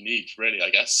you need, really, I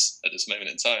guess, at this moment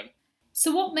in time.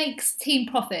 So what makes Team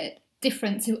Profit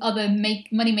different to other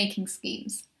money-making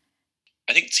schemes?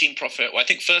 I think Team Profit, I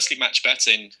think firstly match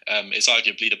betting is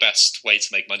arguably the best way to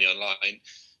make money online.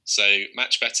 So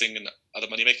match betting and other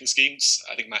money-making schemes,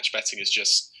 I think match betting is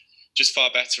just far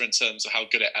better in terms of how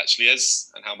good it actually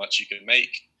is and how much you can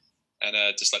make, and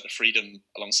just like the freedom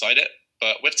alongside it.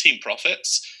 But with Team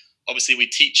Profits, obviously we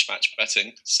teach match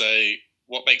betting. So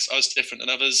what makes us different than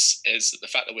others is the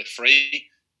fact that we're free.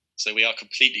 So we are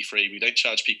completely free. We don't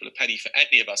charge people a penny for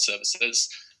any of our services.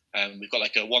 We've got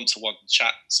like a one-to-one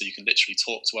chat, so you can literally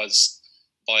talk to us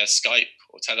via Skype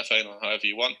or telephone or however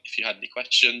you want if you had any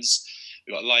questions.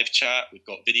 We've got a live chat. We've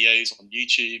got videos on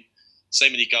YouTube. So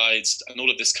many guides, and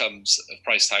all of this comes at a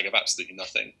price tag of absolutely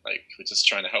nothing. Like, we're just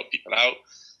trying to help people out.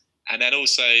 And then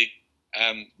also,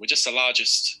 we're just the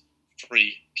largest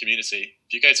free community.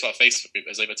 If you go to our Facebook group,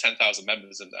 there's over 10,000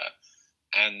 members in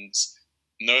there, and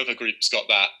no other group's got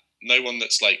that. No one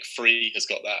that's like free has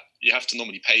got that. You have to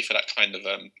normally pay for that kind of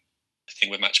thing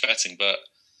with match betting, but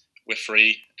we're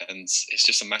free, and it's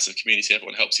just a massive community.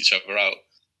 Everyone helps each other out.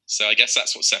 So I guess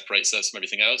that's what separates us from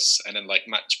everything else. And then like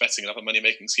match betting and other money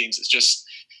making schemes, it's just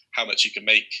how much you can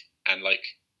make and like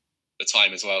the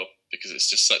time as well, because it's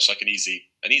just such like an easy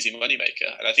money maker.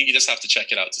 And I think you just have to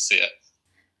check it out to see it.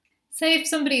 So if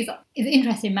somebody is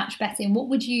interested in match betting, what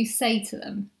would you say to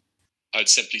them? I'd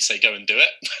simply say go and do it.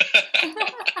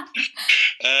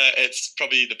 It's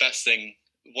probably the best thing.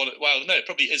 It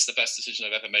probably is the best decision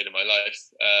I've ever made in my life.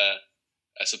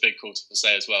 That's a big call to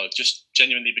say as well, just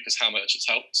genuinely because how much it's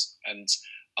helped. And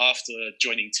after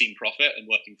joining Team Profit and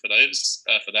working for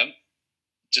them,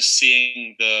 just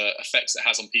seeing the effects it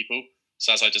has on people.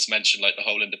 So as I just mentioned, like the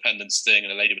whole independence thing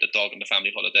and a lady with a dog on the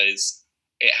family holidays,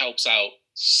 it helps out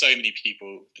so many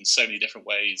people in so many different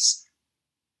ways.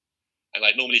 And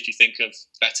like normally if you think of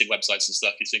betting websites and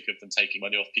stuff, you think of them taking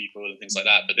money off people and things like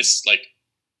that. But this, like,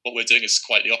 what we're doing is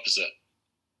quite the opposite.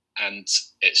 And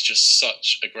it's just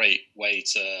such a great way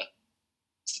to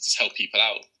just help people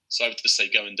out. So I would just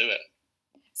say go and do it.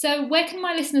 So where can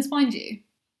my listeners find you?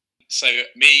 So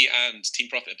me and Team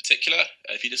Profit in particular,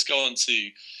 if you just go on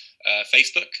to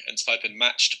Facebook and type in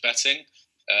Matched Betting,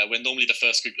 we're normally the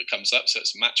first group that comes up. So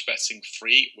it's Match Betting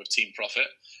Free with Team Profit.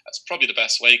 That's probably the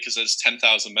best way because there's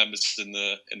 10,000 members in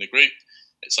the group.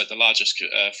 It's like the largest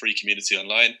free community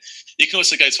online. You can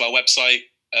also go to our website,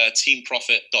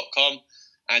 teamprofit.com,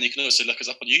 and you can also look us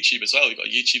up on YouTube as well. We've got a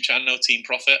YouTube channel, Team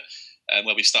Profit,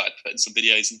 where we started putting some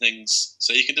videos and things.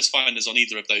 So you can just find us on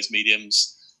either of those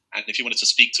mediums. And if you wanted to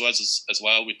speak to us as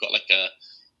well, we've got like a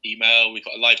email, we've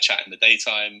got a live chat in the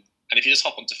daytime. And if you just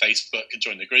hop onto Facebook and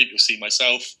join the group, you'll see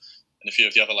myself and a few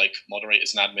of the other like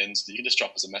moderators and admins. You can just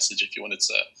drop us a message if you wanted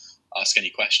to ask any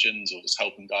questions or just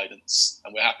help and guidance.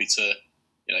 And we're happy to,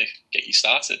 get you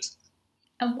started.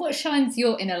 And what shines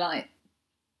your inner light?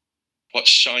 What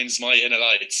shines my inner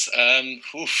light? That's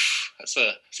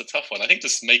a tough one. I think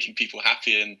just making people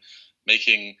happy and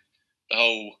making the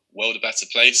whole world a better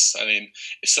place. I mean,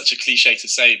 it's such a cliche to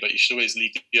say, but you should always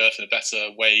leave the earth in a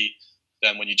better way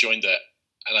than when you joined it.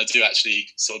 And I do actually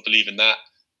sort of believe in that.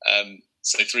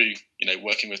 So through,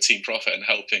 working with Team Profit and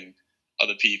helping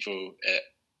other people,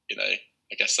 I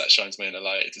guess that shines my inner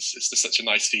light. It's just such a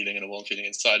nice feeling and a warm feeling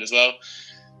inside as well.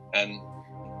 And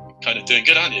kind of doing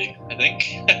good, aren't you, I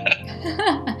think?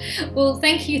 Well,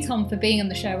 thank you, Tom, for being on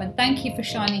the show, and thank you for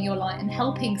shining your light and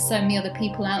helping so many other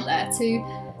people out there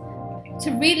to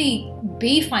really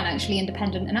be financially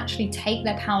independent and actually take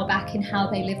their power back in how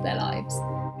they live their lives.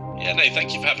 Yeah, no,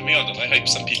 thank you for having me on, and I hope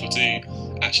some people do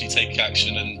actually take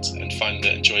action and find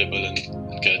it enjoyable and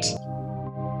good.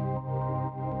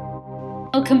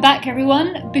 Welcome back,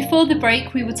 everyone. Before the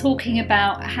break, we were talking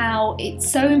about how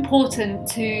it's so important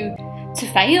to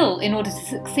fail in order to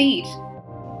succeed.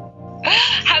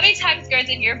 How many times, girls,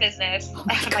 in your business,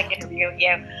 I'm like interviewing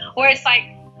you, where it's like,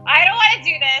 I don't want to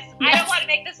do this, I don't want to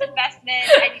make this investment,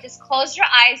 and you just close your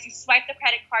eyes, you swipe the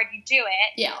credit card, you do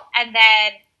it, and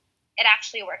then it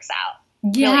actually works out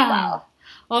really well.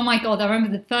 Oh my God, I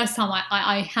remember the first time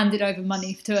I handed over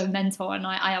money to a mentor, and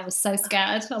I was so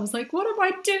scared. I was like, what am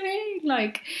I doing?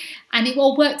 And it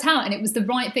all worked out, and it was the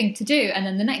right thing to do. And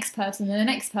then the next person and the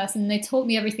next person, they taught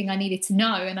me everything I needed to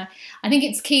know. And I think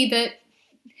it's key that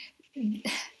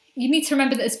you need to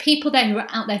remember that there's people there who are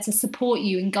out there to support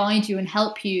you and guide you and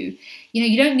help you.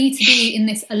 You don't need to be in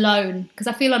this alone, because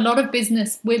I feel a lot of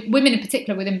business, women in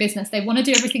particular within business, they want to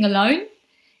do everything alone,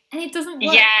 and it doesn't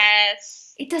work. Yes.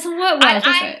 It doesn't work well,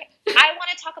 does it? I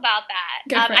want to talk about that.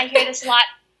 I hear this a lot,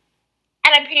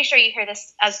 and I'm pretty sure you hear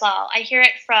this as well. I hear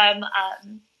it from,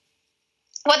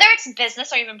 whether it's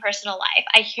business or even personal life,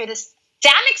 I hear this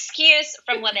damn excuse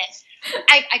from women.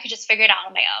 I could just figure it out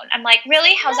on my own. I'm like,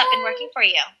 really? How's that been working for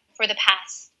you for the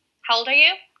past, how old are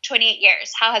you? 28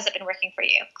 years. How has it been working for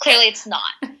you? Clearly it's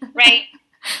not, right?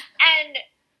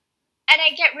 And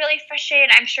I get really frustrated.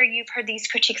 I'm sure you've heard these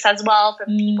critiques as well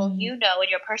from people in your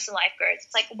personal life, girls.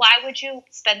 It's like, why would you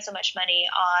spend so much money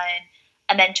on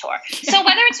a mentor? So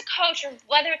whether it's a coach or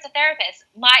whether it's a therapist,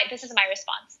 this is my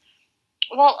response.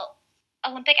 Well,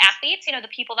 Olympic athletes, the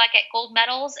people that get gold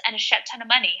medals and a shit ton of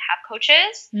money have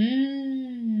coaches.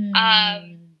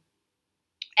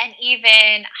 And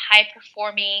even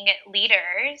high-performing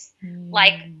leaders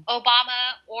like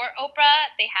Obama or Oprah,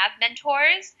 they have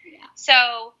mentors. Yeah.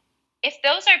 So if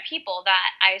those are people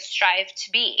that I strive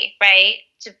to be, right,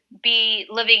 to be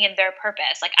living in their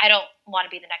purpose, like I don't want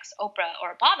to be the next Oprah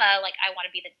or Obama, like I want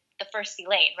to be the first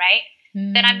Elaine, right?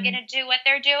 Then I'm going to do what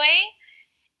they're doing.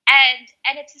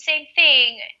 And it's the same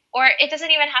thing, or it doesn't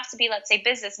even have to be, let's say,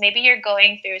 business. Maybe you're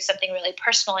going through something really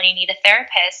personal and you need a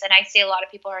therapist. And I see a lot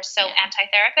of people who are so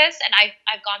anti-therapist, and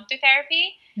I've gone through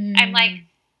therapy. I'm like,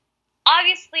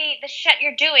 obviously the shit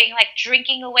you're doing, like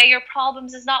drinking away your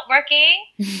problems, is not working.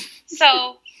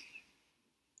 So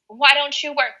why don't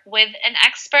you work with an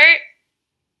expert?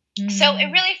 So it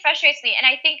really frustrates me. And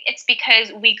I think it's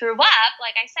because we grew up,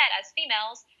 like I said, as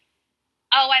females,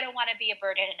 I don't want to be a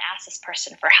burden and ask this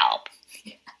person for help.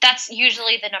 Yeah. That's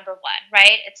usually the number one,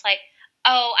 right? It's like,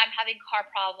 I'm having car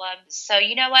problems. So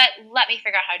you know what? Let me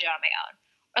figure out how to do it on my own.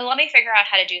 Or let me figure out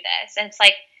how to do this. And it's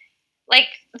like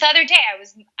the other day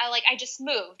I just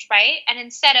moved, right? And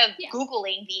instead of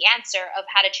Googling the answer of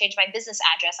how to change my business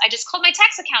address, I just called my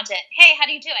tax accountant. Hey, how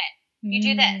do you do it? You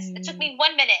do this. It took me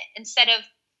 1 minute instead of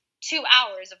 2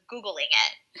 hours of Googling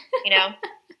it, you know?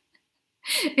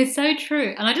 It's so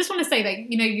true. And I just want to say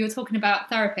that, you were talking about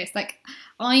therapists. Like,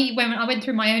 when I went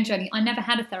through my own journey, I never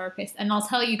had a therapist. And I'll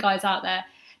tell you guys out there,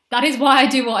 that is why I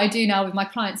do what I do now with my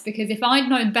clients. Because if I'd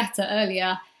known better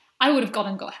earlier, I would have gone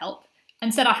and got help.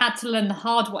 Instead, I had to learn the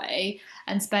hard way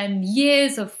and spend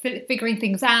years of figuring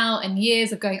things out and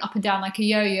years of going up and down like a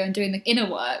yo-yo and doing the inner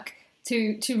work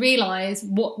to realize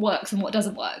what works and what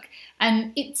doesn't work.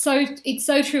 And it's so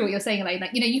true what you're saying, Elaine.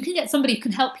 Like, you can get somebody who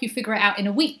can help you figure it out in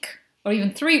a week, or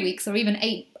even 3 weeks, or even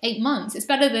eight months. It's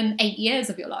better than 8 years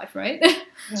of your life, right?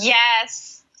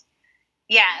 Yes.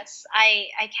 I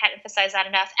can't emphasize that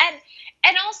enough.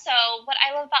 And also, what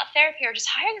I love about therapy or just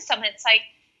hiring someone, it's like,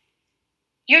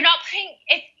 you're not putting,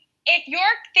 if your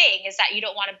thing is that you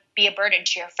don't want to be a burden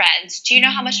to your friends, do you know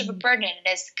how much of a burden it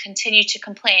is to continue to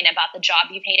complain about the job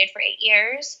you've hated for 8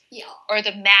 years? Yeah. Or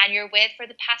the man you're with for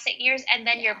the past 8 years, and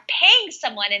then you're paying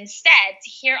someone instead to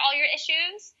hear all your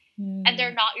issues? And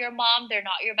they're not your mom, they're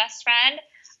not your best friend.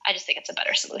 I just think it's a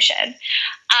better solution.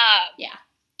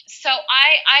 So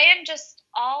I am just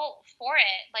all for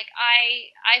it. Like,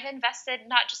 I've invested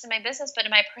not just in my business, but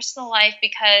in my personal life,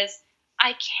 because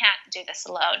I can't do this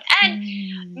alone. And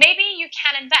maybe you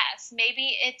can invest.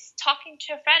 Maybe it's talking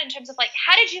to a friend in terms of, like,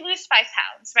 how did you lose 5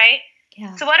 pounds, right?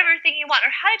 Yeah. So whatever thing you want, or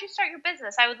how did you start your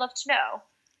business? I would love to know.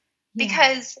 Yeah.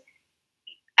 Because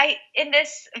in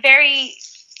this very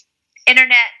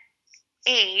internet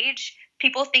age,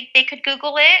 people think they could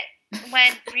Google it,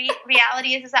 when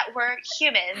reality is that we're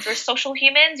humans, we're social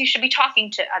humans. You should be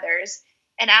talking to others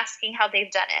and asking how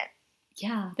they've done it.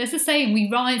 Yeah, there's a saying, we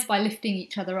rise by lifting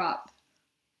each other up.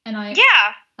 And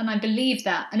I believe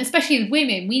that. And especially with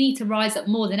women, we need to rise up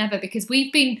more than ever, because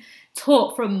we've been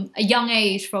taught from a young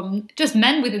age, from just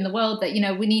men within the world, that,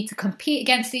 we need to compete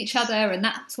against each other, and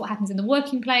that's what happens in the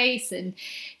working place. And,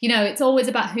 it's always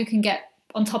about who can get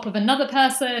on top of another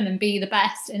person and be the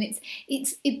best. And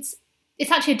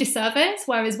it's actually a disservice.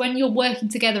 Whereas when you're working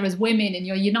together as women and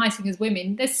you're uniting as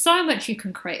women, there's so much you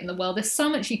can create in the world. There's so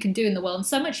much you can do in the world, and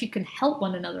so much you can help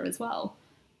one another as well.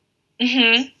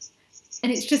 Mm-hmm.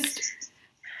 And it's just,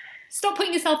 stop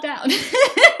putting yourself down.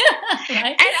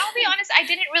 Right? And I'll be honest, I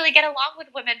didn't really get along with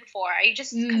women before.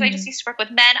 Because I just used to work with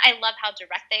men. I love how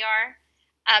direct they are.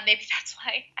 Maybe that's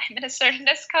why I'm an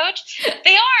assertiveness coach.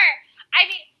 They are. I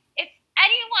mean, if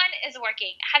anyone is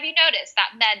working, have you noticed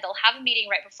that men, they'll have a meeting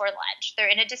right before lunch. They're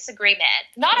in a disagreement,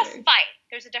 not a fight.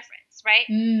 There's a difference, right?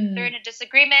 They're in a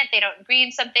disagreement. They don't agree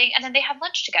on something, and then they have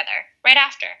lunch together right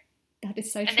after. That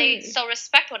is so true. And they still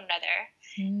respect one another.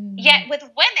 Yet with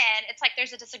women, it's like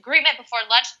there's a disagreement before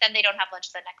lunch, then they don't have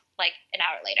lunch the next, like, an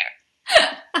hour later.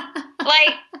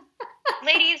 Like,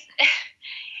 ladies,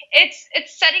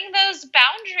 it's setting those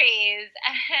boundaries,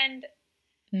 and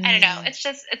I don't know.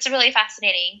 It's really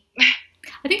fascinating.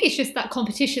 I think it's just that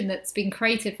competition that's been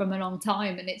created from a long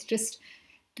time, and it's just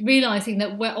realizing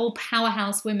that we're all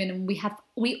powerhouse women, and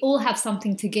we all have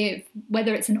something to give,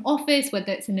 whether it's an office,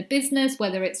 whether it's in a business,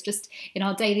 whether it's just in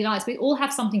our daily lives. We all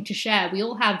have something to share. We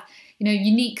all have,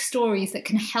 unique stories that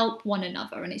can help one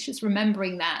another, and it's just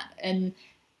remembering that. And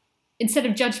instead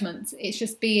of judgment, it's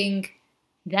just being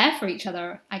there for each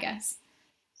other, I guess.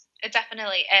 It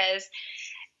definitely is.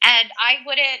 And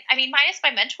minus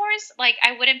my mentors, like,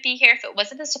 I wouldn't be here if it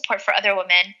wasn't the support for other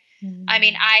women. I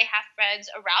mean, I have friends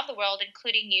around the world,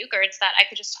 including you, Gertz, that I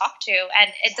could just talk to. And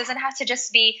it doesn't have to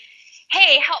just be,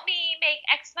 hey, help me make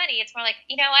X money. It's more like,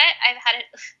 you know what?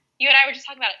 You and I were just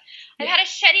talking about it. I've had a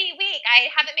shitty week. I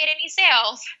haven't made any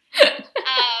sales.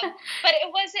 But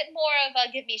it wasn't more of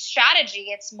a give me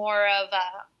strategy. It's more of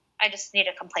I just need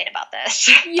to complain about this.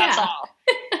 Yeah. That's all.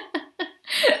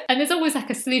 And there's always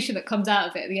like a solution that comes out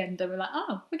of it at the end, and we're like,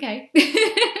 oh, okay.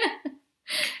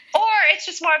 Or it's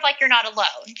just more of like, you're not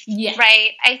alone. Yeah.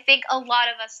 Right? I think a lot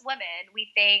of us women, we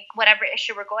think whatever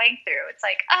issue we're going through, it's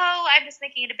like, oh, I'm just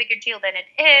making it a bigger deal than it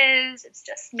is. It's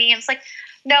just me. And it's like,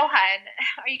 no, hun,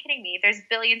 are you kidding me? There's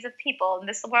billions of people in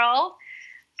this world.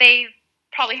 They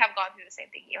probably have gone through the same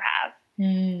thing you have.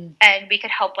 And we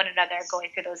could help one another going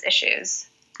through those issues.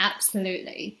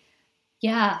 Absolutely.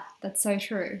 Yeah, that's so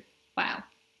true. Wow.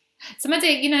 So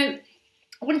Maddie, I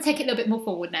want to take it a little bit more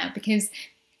forward now, because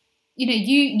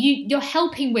you're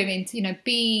helping women to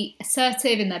be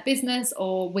assertive in their business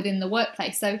or within the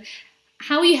workplace. So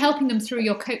how are you helping them through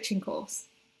your coaching course?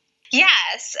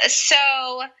 Yes. So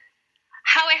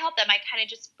how I help them, I kind of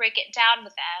just break it down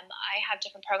with them. I have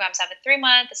different programs. I have a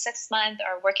 3-month, a 6-month,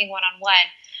 or working one-on-one.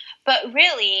 But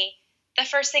really, the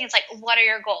first thing is like, what are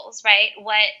your goals, right?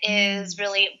 What is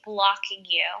really blocking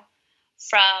you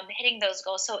from hitting those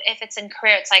goals? So if it's in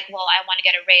career, it's like, well, I want to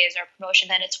get a raise or a promotion,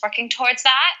 then it's working towards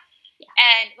that.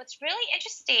 And what's really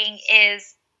interesting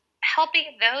is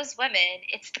helping those women,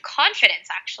 it's the confidence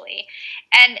actually.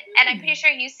 And I'm pretty sure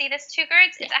you see this too,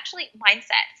 Gerds. It's actually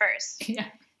mindset first. Yeah.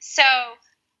 So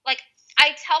like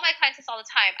I tell my clients this all the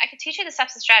time. I could teach you the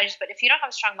steps and strategies, but if you don't have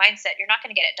a strong mindset, you're not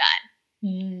going to get it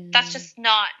done. That's just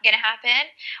not going to happen.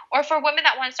 Or for women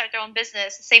that want to start their own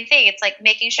business, the same thing. It's like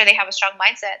making sure they have a strong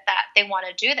mindset that they want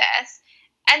to do this,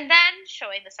 and then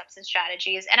showing the steps and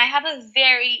strategies. And I have a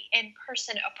very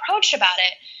in-person approach about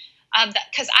it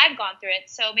because I've gone through it.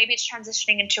 So maybe it's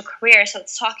transitioning into a career. So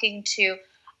it's talking to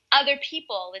other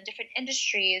people in different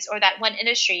industries, or that one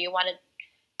industry you want to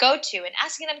go to, and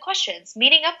asking them questions,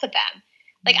 meeting up with them.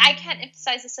 Like, I can't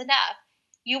emphasize this enough.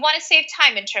 You want to save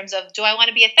time in terms of, do I want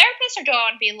to be a therapist or do I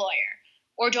want to be a lawyer?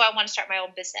 Or do I want to start my own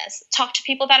business? Talk to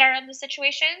people that are in the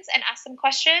situations and ask them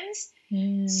questions.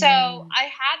 So I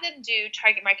had them do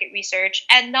target market research,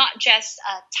 and not just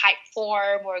a type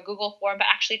form or a Google form, but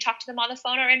actually talk to them on the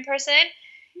phone or in person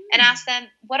and ask them,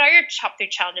 what are your top 3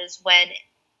 challenges when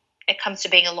it comes to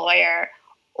being a lawyer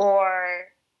or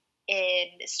in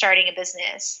starting a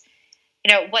business?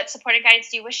 You know, what support and guidance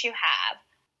do you wish you have?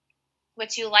 What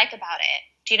do you like about it?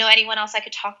 Do you know anyone else I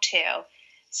could talk to?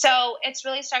 So it's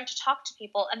really starting to talk to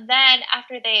people. And then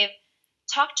after they've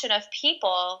talked to enough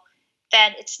people,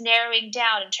 then it's narrowing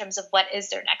down in terms of what is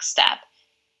their next step.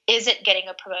 Is it getting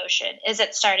a promotion? Is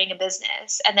it starting a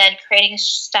business? And then creating a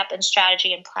step and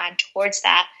strategy and plan towards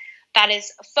that. That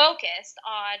is focused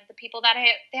on the people that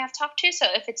they have talked to. So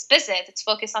if it's business, it's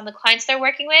focused on the clients they're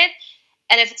working with.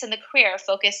 And if it's in the career,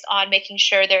 focused on making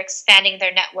sure they're expanding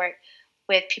their network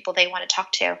with people they want to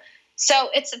talk to. So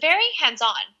it's very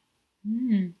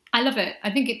hands-on. I love it. I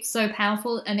think it's so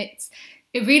powerful, and it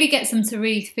really gets them to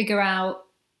really figure out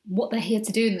what they're here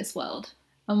to do in this world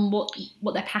and what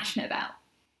they're passionate about.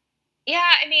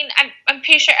 Yeah, I mean, I'm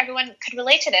pretty sure everyone could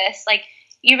relate to this. Like,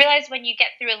 you realize when you get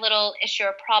through a little issue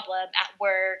or problem at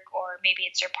work, or maybe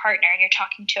it's your partner and you're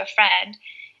talking to a friend,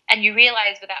 and you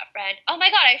realize with that friend, oh my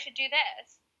God, I should do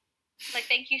this. Like,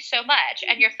 thank you so much.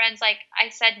 And your friend's like, I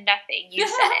said nothing. You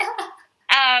said it.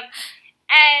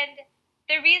 And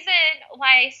the reason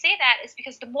why I say that is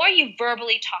because the more you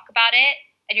verbally talk about it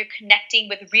and you're connecting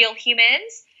with real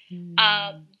humans,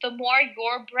 the more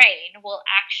your brain will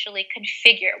actually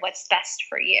configure what's best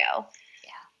for you.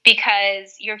 Yeah.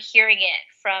 Because you're hearing it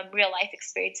from real life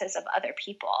experiences of other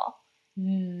people.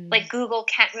 Like, Google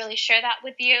can't really share that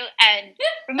with you. And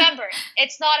remember,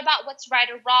 it's not about what's right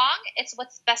or wrong. It's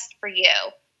what's best for you.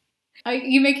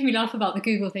 You're making me laugh about the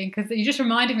Google thing, because you just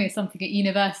reminded me of something at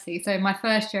university. So my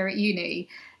first year at uni,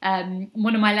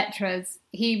 one of my lecturers,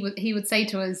 he would say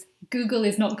to us, Google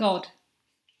is not God.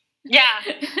 Yeah.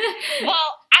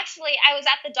 Well, actually, I was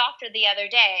at the doctor the other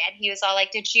day, and he was all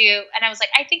like, did you? And I was like,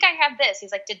 I think I have this.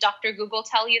 He's like, did Dr. Google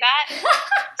tell you that?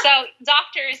 So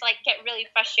doctors like get really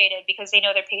frustrated because they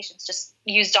know their patients just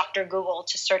use Dr. Google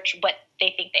to search what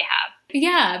they think they have.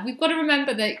 Yeah, we've got to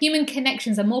remember that human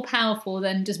connections are more powerful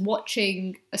than just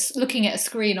looking at a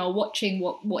screen or watching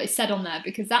what is said on there,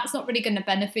 because that's not really going to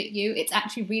benefit you. It's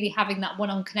actually really having that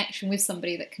one-on connection with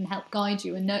somebody that can help guide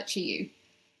you and nurture you.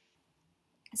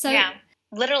 So yeah,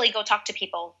 literally go talk to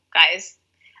people, guys.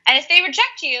 And if they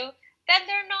reject you, then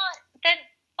then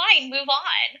fine, move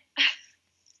on.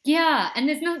 Yeah, and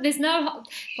there's no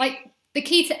like, the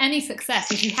key to any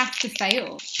success is you have to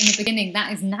fail in the beginning.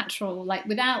 That is natural. Like,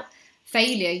 without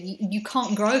failure, you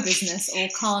can't grow a business or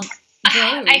can't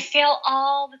grow. I fail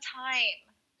all the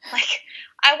time. Like,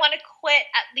 I want to quit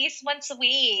at least once a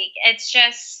week.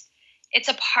 It's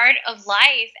a part of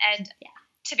life. And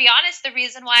to be honest, the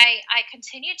reason why I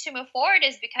continue to move forward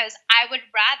is because I would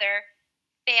rather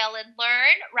fail and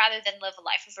learn rather than live a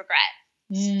life of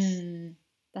regret.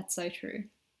 That's so true.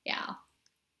 Yeah.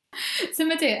 So,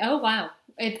 my dear, oh wow,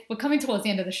 we're coming towards the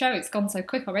end of the show. It's gone so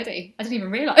quick already. I didn't even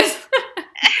realise.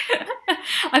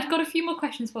 I've got a few more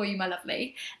questions for you, my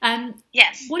lovely.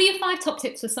 Yes. What are your 5 top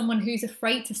tips for someone who's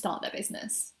afraid to start their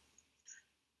business?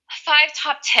 5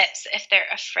 top tips if they're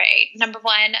afraid. Number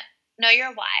 1, know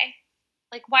your why.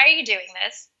 Like, why are you doing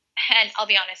this? And I'll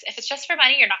be honest, if it's just for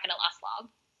money, you're not going to last long.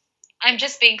 I'm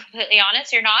just being completely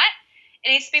honest. You're not.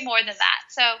 It needs to be more than that.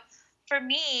 So for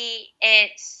me,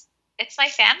 it's my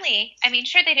family. I mean,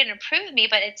 sure, they didn't approve me,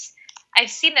 but I've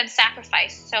seen them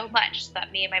sacrifice so much so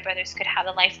that me and my brothers could have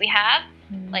the life we have,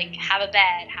 like have a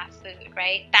bed, have food,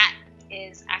 right? That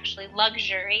is actually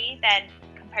luxury then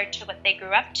compared to what they grew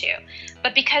up to.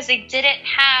 But because they didn't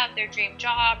have their dream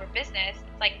job or business,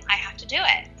 it's like, I have to do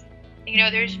it. You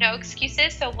know, there's no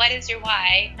excuses. So what is your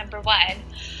why? Number 1.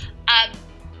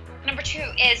 Number 2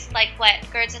 is like what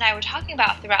Gerds and I were talking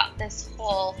about throughout this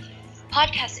whole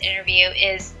podcast interview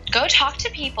is go talk to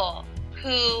people.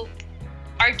 who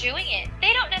are doing it.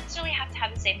 They don't necessarily have to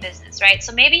have the same business, right?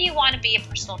 So maybe you want to be a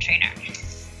personal trainer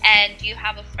and you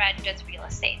have a friend who does real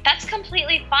estate. That's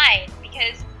completely fine,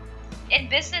 because in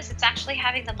business, it's actually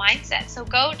having the mindset. So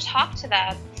go talk to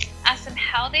them, ask them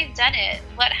how they've done it,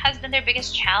 what has been their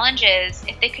biggest challenges,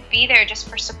 if they could be there just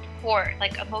for support,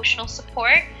 like emotional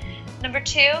support. Number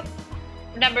 2.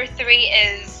 Number 3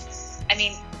 is, I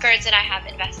mean, Gerds and I have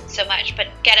invested so much, but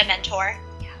get a mentor.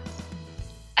 Yeah.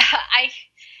 I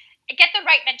get the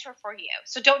right mentor for you.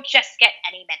 So don't just get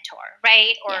any mentor,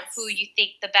 right? Or Yes. who you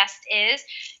think the best is.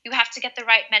 You have to get the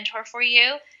right mentor for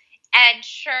you. And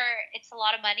sure, it's a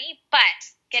lot of money, but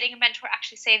getting a mentor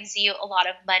actually saves you a lot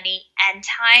of money and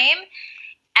time.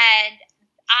 And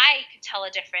I could tell a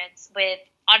difference with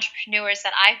entrepreneurs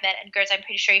that I've met, and Gerds, I'm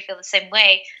pretty sure you feel the same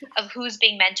way, of who's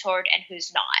being mentored and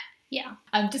who's not. Yeah,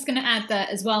 I'm just going to add that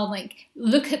as well. Like,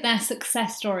 look at their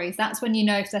success stories. That's when you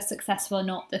know if they're successful or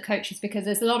not, the coaches, because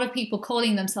there's a lot of people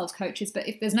calling themselves coaches, but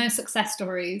if there's no success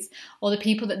stories or the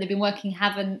people that they've been working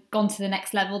haven't gone to the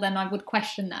next level, then I would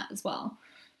question that as well.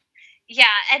 Yeah,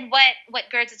 and what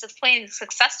Gerds is explaining, the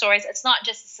success stories, it's not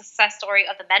just the success story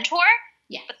of the mentor,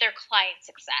 but their client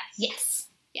success. Yes.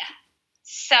 Yeah.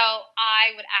 So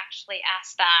I would actually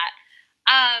ask that.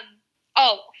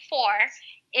 4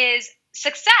 is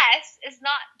success is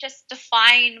not just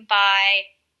defined by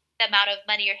the amount of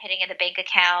money you're hitting in the bank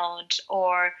account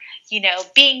or,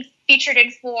 being featured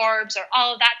in Forbes or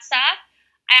all of that stuff.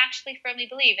 I actually firmly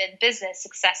believe in business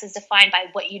success is defined by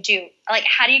what you do. Like,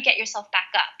 how do you get yourself back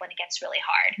up when it gets really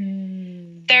hard?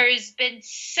 There's been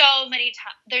so many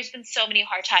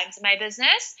hard times in my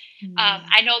business.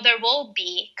 I know there will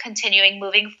be continuing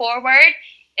moving forward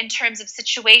in terms of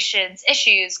situations,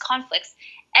 issues, conflicts.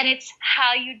 And it's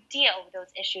how you deal with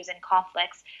those issues and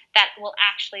conflicts that will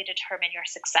actually determine your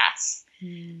success.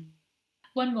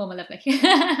 One more, my lovely. 5,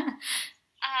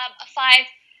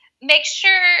 make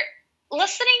sure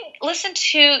listen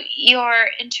to your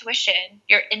intuition,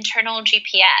 your internal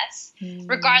GPS,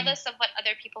 regardless of what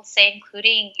other people say,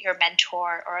 including your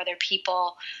mentor or other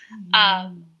people.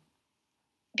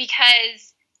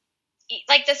 Because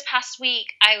like this past week,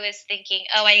 I was thinking,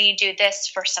 I need to do this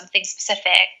for something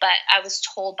specific, but I was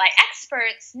told by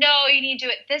experts, no, you need to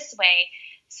do it this way.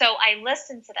 So I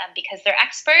listened to them because they're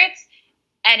experts,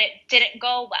 and it didn't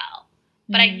go well.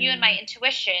 But I knew in my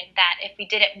intuition that if we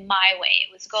did it my way,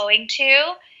 it was going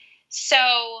to. So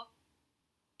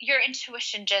your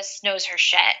intuition just knows her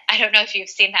shit. I don't know if you've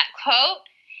seen that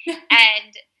quote.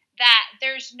 And that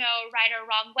there's no right or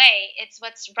wrong way. It's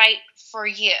what's right for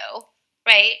you,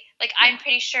 right? Like, I'm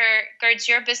pretty sure, Gerds,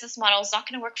 your business model is not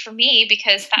going to work for me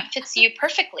because that fits you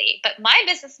perfectly. But my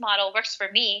business model works for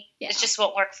me. It just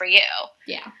won't work for you.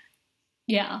 Yeah.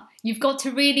 Yeah. You've got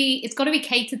to it's got to be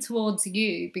catered towards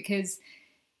you, because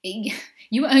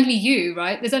you only you,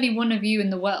 right? There's only one of you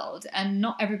in the world, and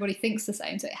not everybody thinks the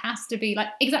same. So it has to be like,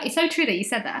 exactly. It's so true that you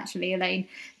said that, actually, Elaine,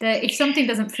 that if something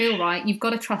doesn't feel right, you've got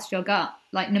to trust your gut,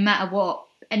 like, no matter what,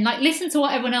 and like listen to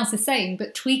what everyone else is saying,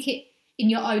 but tweak it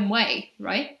in your own way,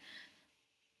 right?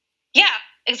 Yeah,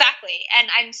 exactly. And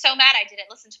I'm so mad I didn't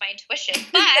listen to my intuition,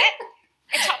 but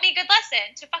it taught me a good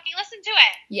lesson to fucking listen to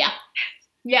it.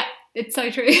 Yeah, it's so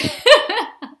true.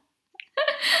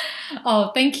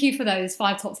 Oh, thank you for those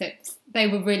 5 top tips. They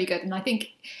were really good. And I think,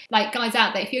 like, guys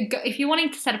out there, if you're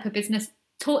wanting to set up a business,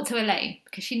 talk to Elaine,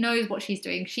 because she knows what she's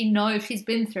doing. She knows, she's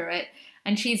been through it,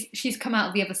 and she's come out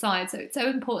of the other side. So it's so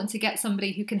important to get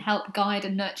somebody who can help guide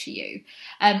and nurture you.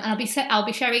 And I'll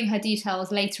be sharing her details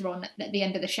later on at the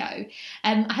end of the show.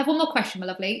 I have one more question, my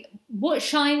lovely. What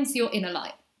shines your inner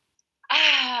light?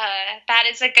 That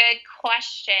is a good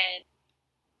question.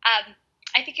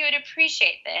 I think you would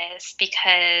appreciate this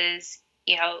because,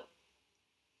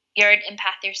 you're an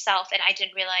empath yourself, and I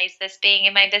didn't realize this being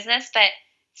in my business, but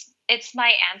it's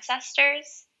my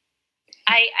ancestors.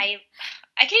 I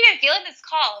can even feel in this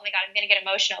call, oh my God, I'm going to get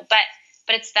emotional, but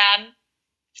it's them.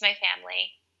 It's my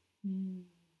family.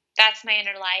 That's my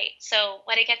inner light. So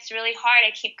when it gets really hard,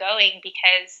 I keep going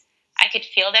because I could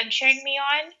feel them cheering me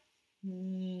on.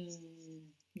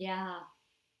 Yeah.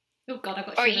 Oh God, I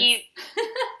got shivers.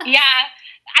 Yeah,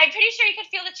 I'm pretty sure you could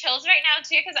feel the chills right now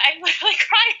too, because I'm literally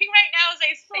crying right now as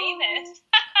I say this.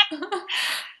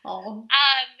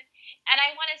 And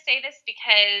I want to say this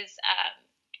because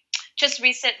just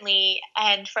recently,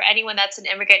 and for anyone that's an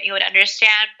immigrant, you would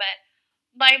understand, but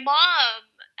my mom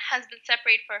has been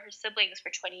separated from her siblings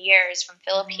for 20 years from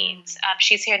Philippines.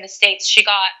 She's here in the States. She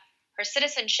got her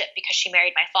citizenship because she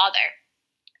married my father.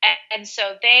 And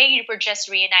so they were just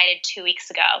reunited 2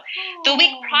 weeks ago. The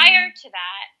week prior to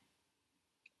that,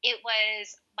 it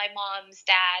was my mom's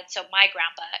dad, so my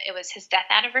grandpa, it was his death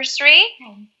anniversary.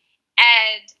 Oh.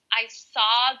 And I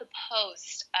saw the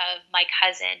post of my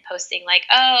cousin posting like,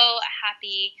 oh, a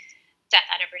happy death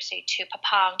anniversary to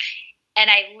Papang.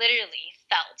 And I literally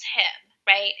felt him,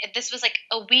 right? This was like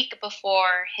a week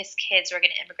before his kids were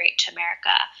going to immigrate to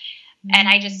America. And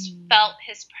I just felt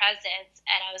his presence.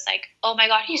 And I was like, oh my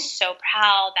God, he's so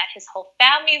proud that his whole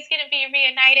family is going to be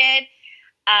reunited.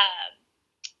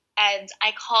 And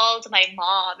I called my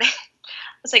mom.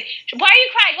 I was like, why are you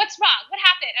crying? What's wrong? What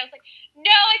happened? I was like,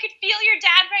 no, I could feel your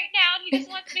dad right now. And he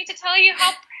just wants me to tell you how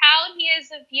proud he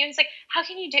is of you. He's like, how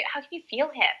can you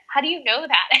feel him? How do you know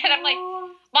that? And I'm like,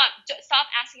 Mom, stop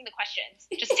asking the questions.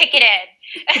 Just take it in.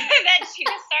 And then she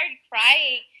just started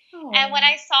crying. Aww. And when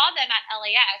I saw them at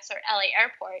LAX or LA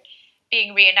Airport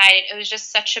being reunited, it was just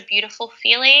such a beautiful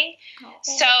feeling. Aww.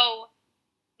 So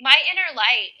my inner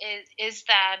light is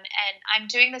them, and I'm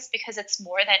doing this because it's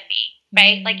more than me,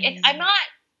 right? Like, I'm not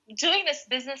doing this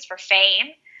business for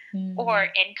fame or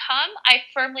income. I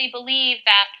firmly believe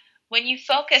that when you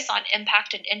focus on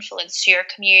impact and influence to your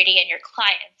community and your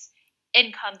clients,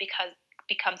 income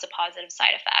becomes a positive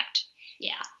side effect.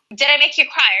 Yeah. Did I make you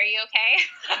cry? Are you okay?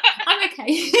 I'm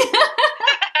okay.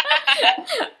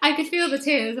 I could feel the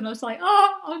tears, and I was like,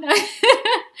 oh no.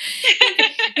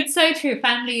 It's so true.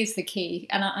 Family is the key,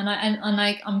 and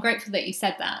I'm grateful that you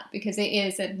said that, because it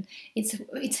is, and it's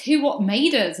what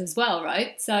made us as well,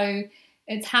 right? So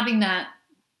it's having that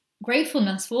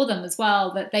gratefulness for them as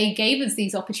well, that they gave us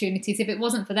these opportunities. If it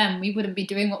wasn't for them, we wouldn't be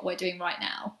doing what we're doing right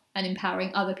now, and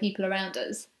empowering other people around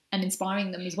us and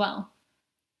inspiring them as well.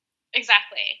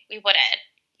 Exactly. We wouldn't.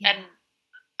 Yeah. And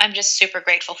I'm just super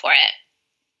grateful for it.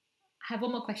 I have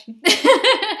one more question.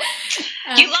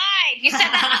 You lied. You said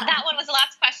that one was the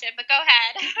last question, but go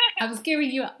ahead. I was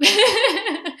gearing you up.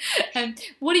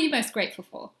 What are you most grateful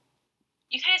for?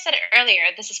 You kind of said it earlier.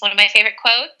 This is one of my favorite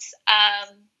quotes.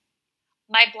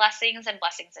 My blessings and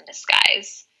blessings in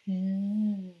disguise.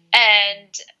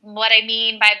 And what I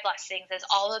mean by blessings is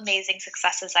all the amazing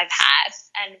successes I've had.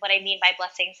 And what I mean by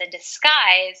blessings in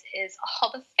disguise is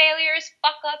all the failures,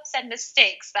 fuck-ups, and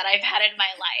mistakes that I've had in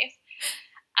my life.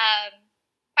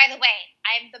 By the way,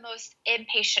 I'm the most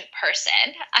impatient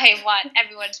person. I want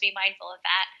everyone to be mindful of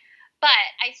that.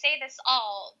 But I say this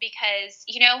all because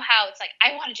you know how it's like,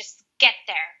 I want to just get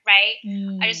there, right?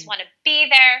 I just want to be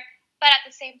there. But at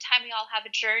the same time, we all have a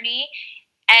journey,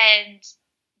 and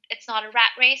it's not a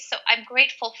rat race. So I'm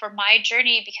grateful for my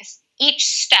journey, because each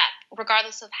step,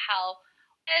 regardless of how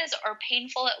it is or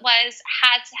painful it was,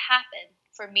 had to happen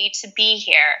for me to be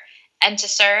here and to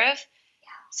serve. Yeah.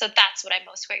 So that's what I'm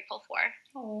most grateful for.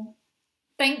 Oh,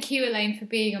 thank you, Elaine, for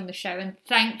being on the show, and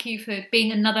thank you for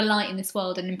being another light in this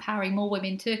world and empowering more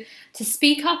women to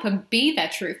speak up and be their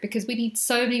truth, because we need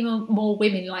so many more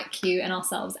women like you and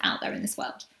ourselves out there in this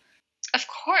world. Of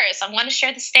course, I want to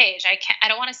share the stage. I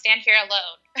don't want to stand here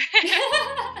alone.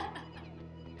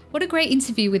 What a great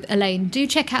interview with Elaine. Do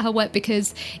check out her work,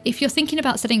 because if you're thinking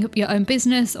about setting up your own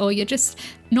business, or you're just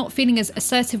not feeling as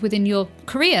assertive within your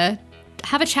career,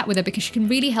 have a chat with her, because she can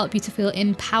really help you to feel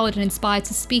empowered and inspired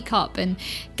to speak up and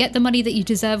get the money that you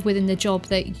deserve within the job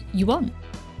that you want.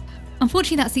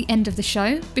 Unfortunately, that's the end of the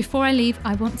show. Before I leave,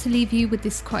 I want to leave you with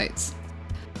this quote.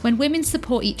 When women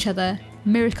support each other,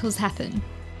 miracles happen.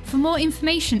 For more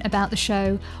information about the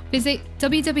show, visit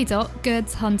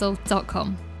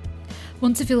www.gerdshandel.com.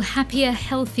 Want to feel happier,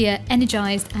 healthier,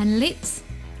 energised and lit?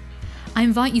 I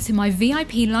invite you to my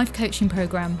VIP life coaching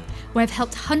programme, where I've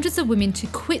helped hundreds of women to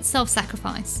quit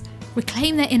self-sacrifice,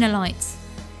 reclaim their inner light,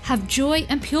 have joy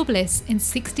and pure bliss in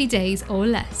 60 days or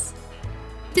less.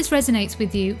 If this resonates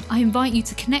with you, I invite you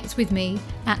to connect with me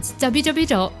at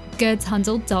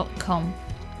www.gerdshandel.com.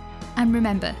 And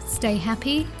remember, stay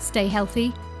happy, stay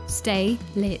healthy, stay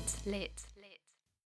lit.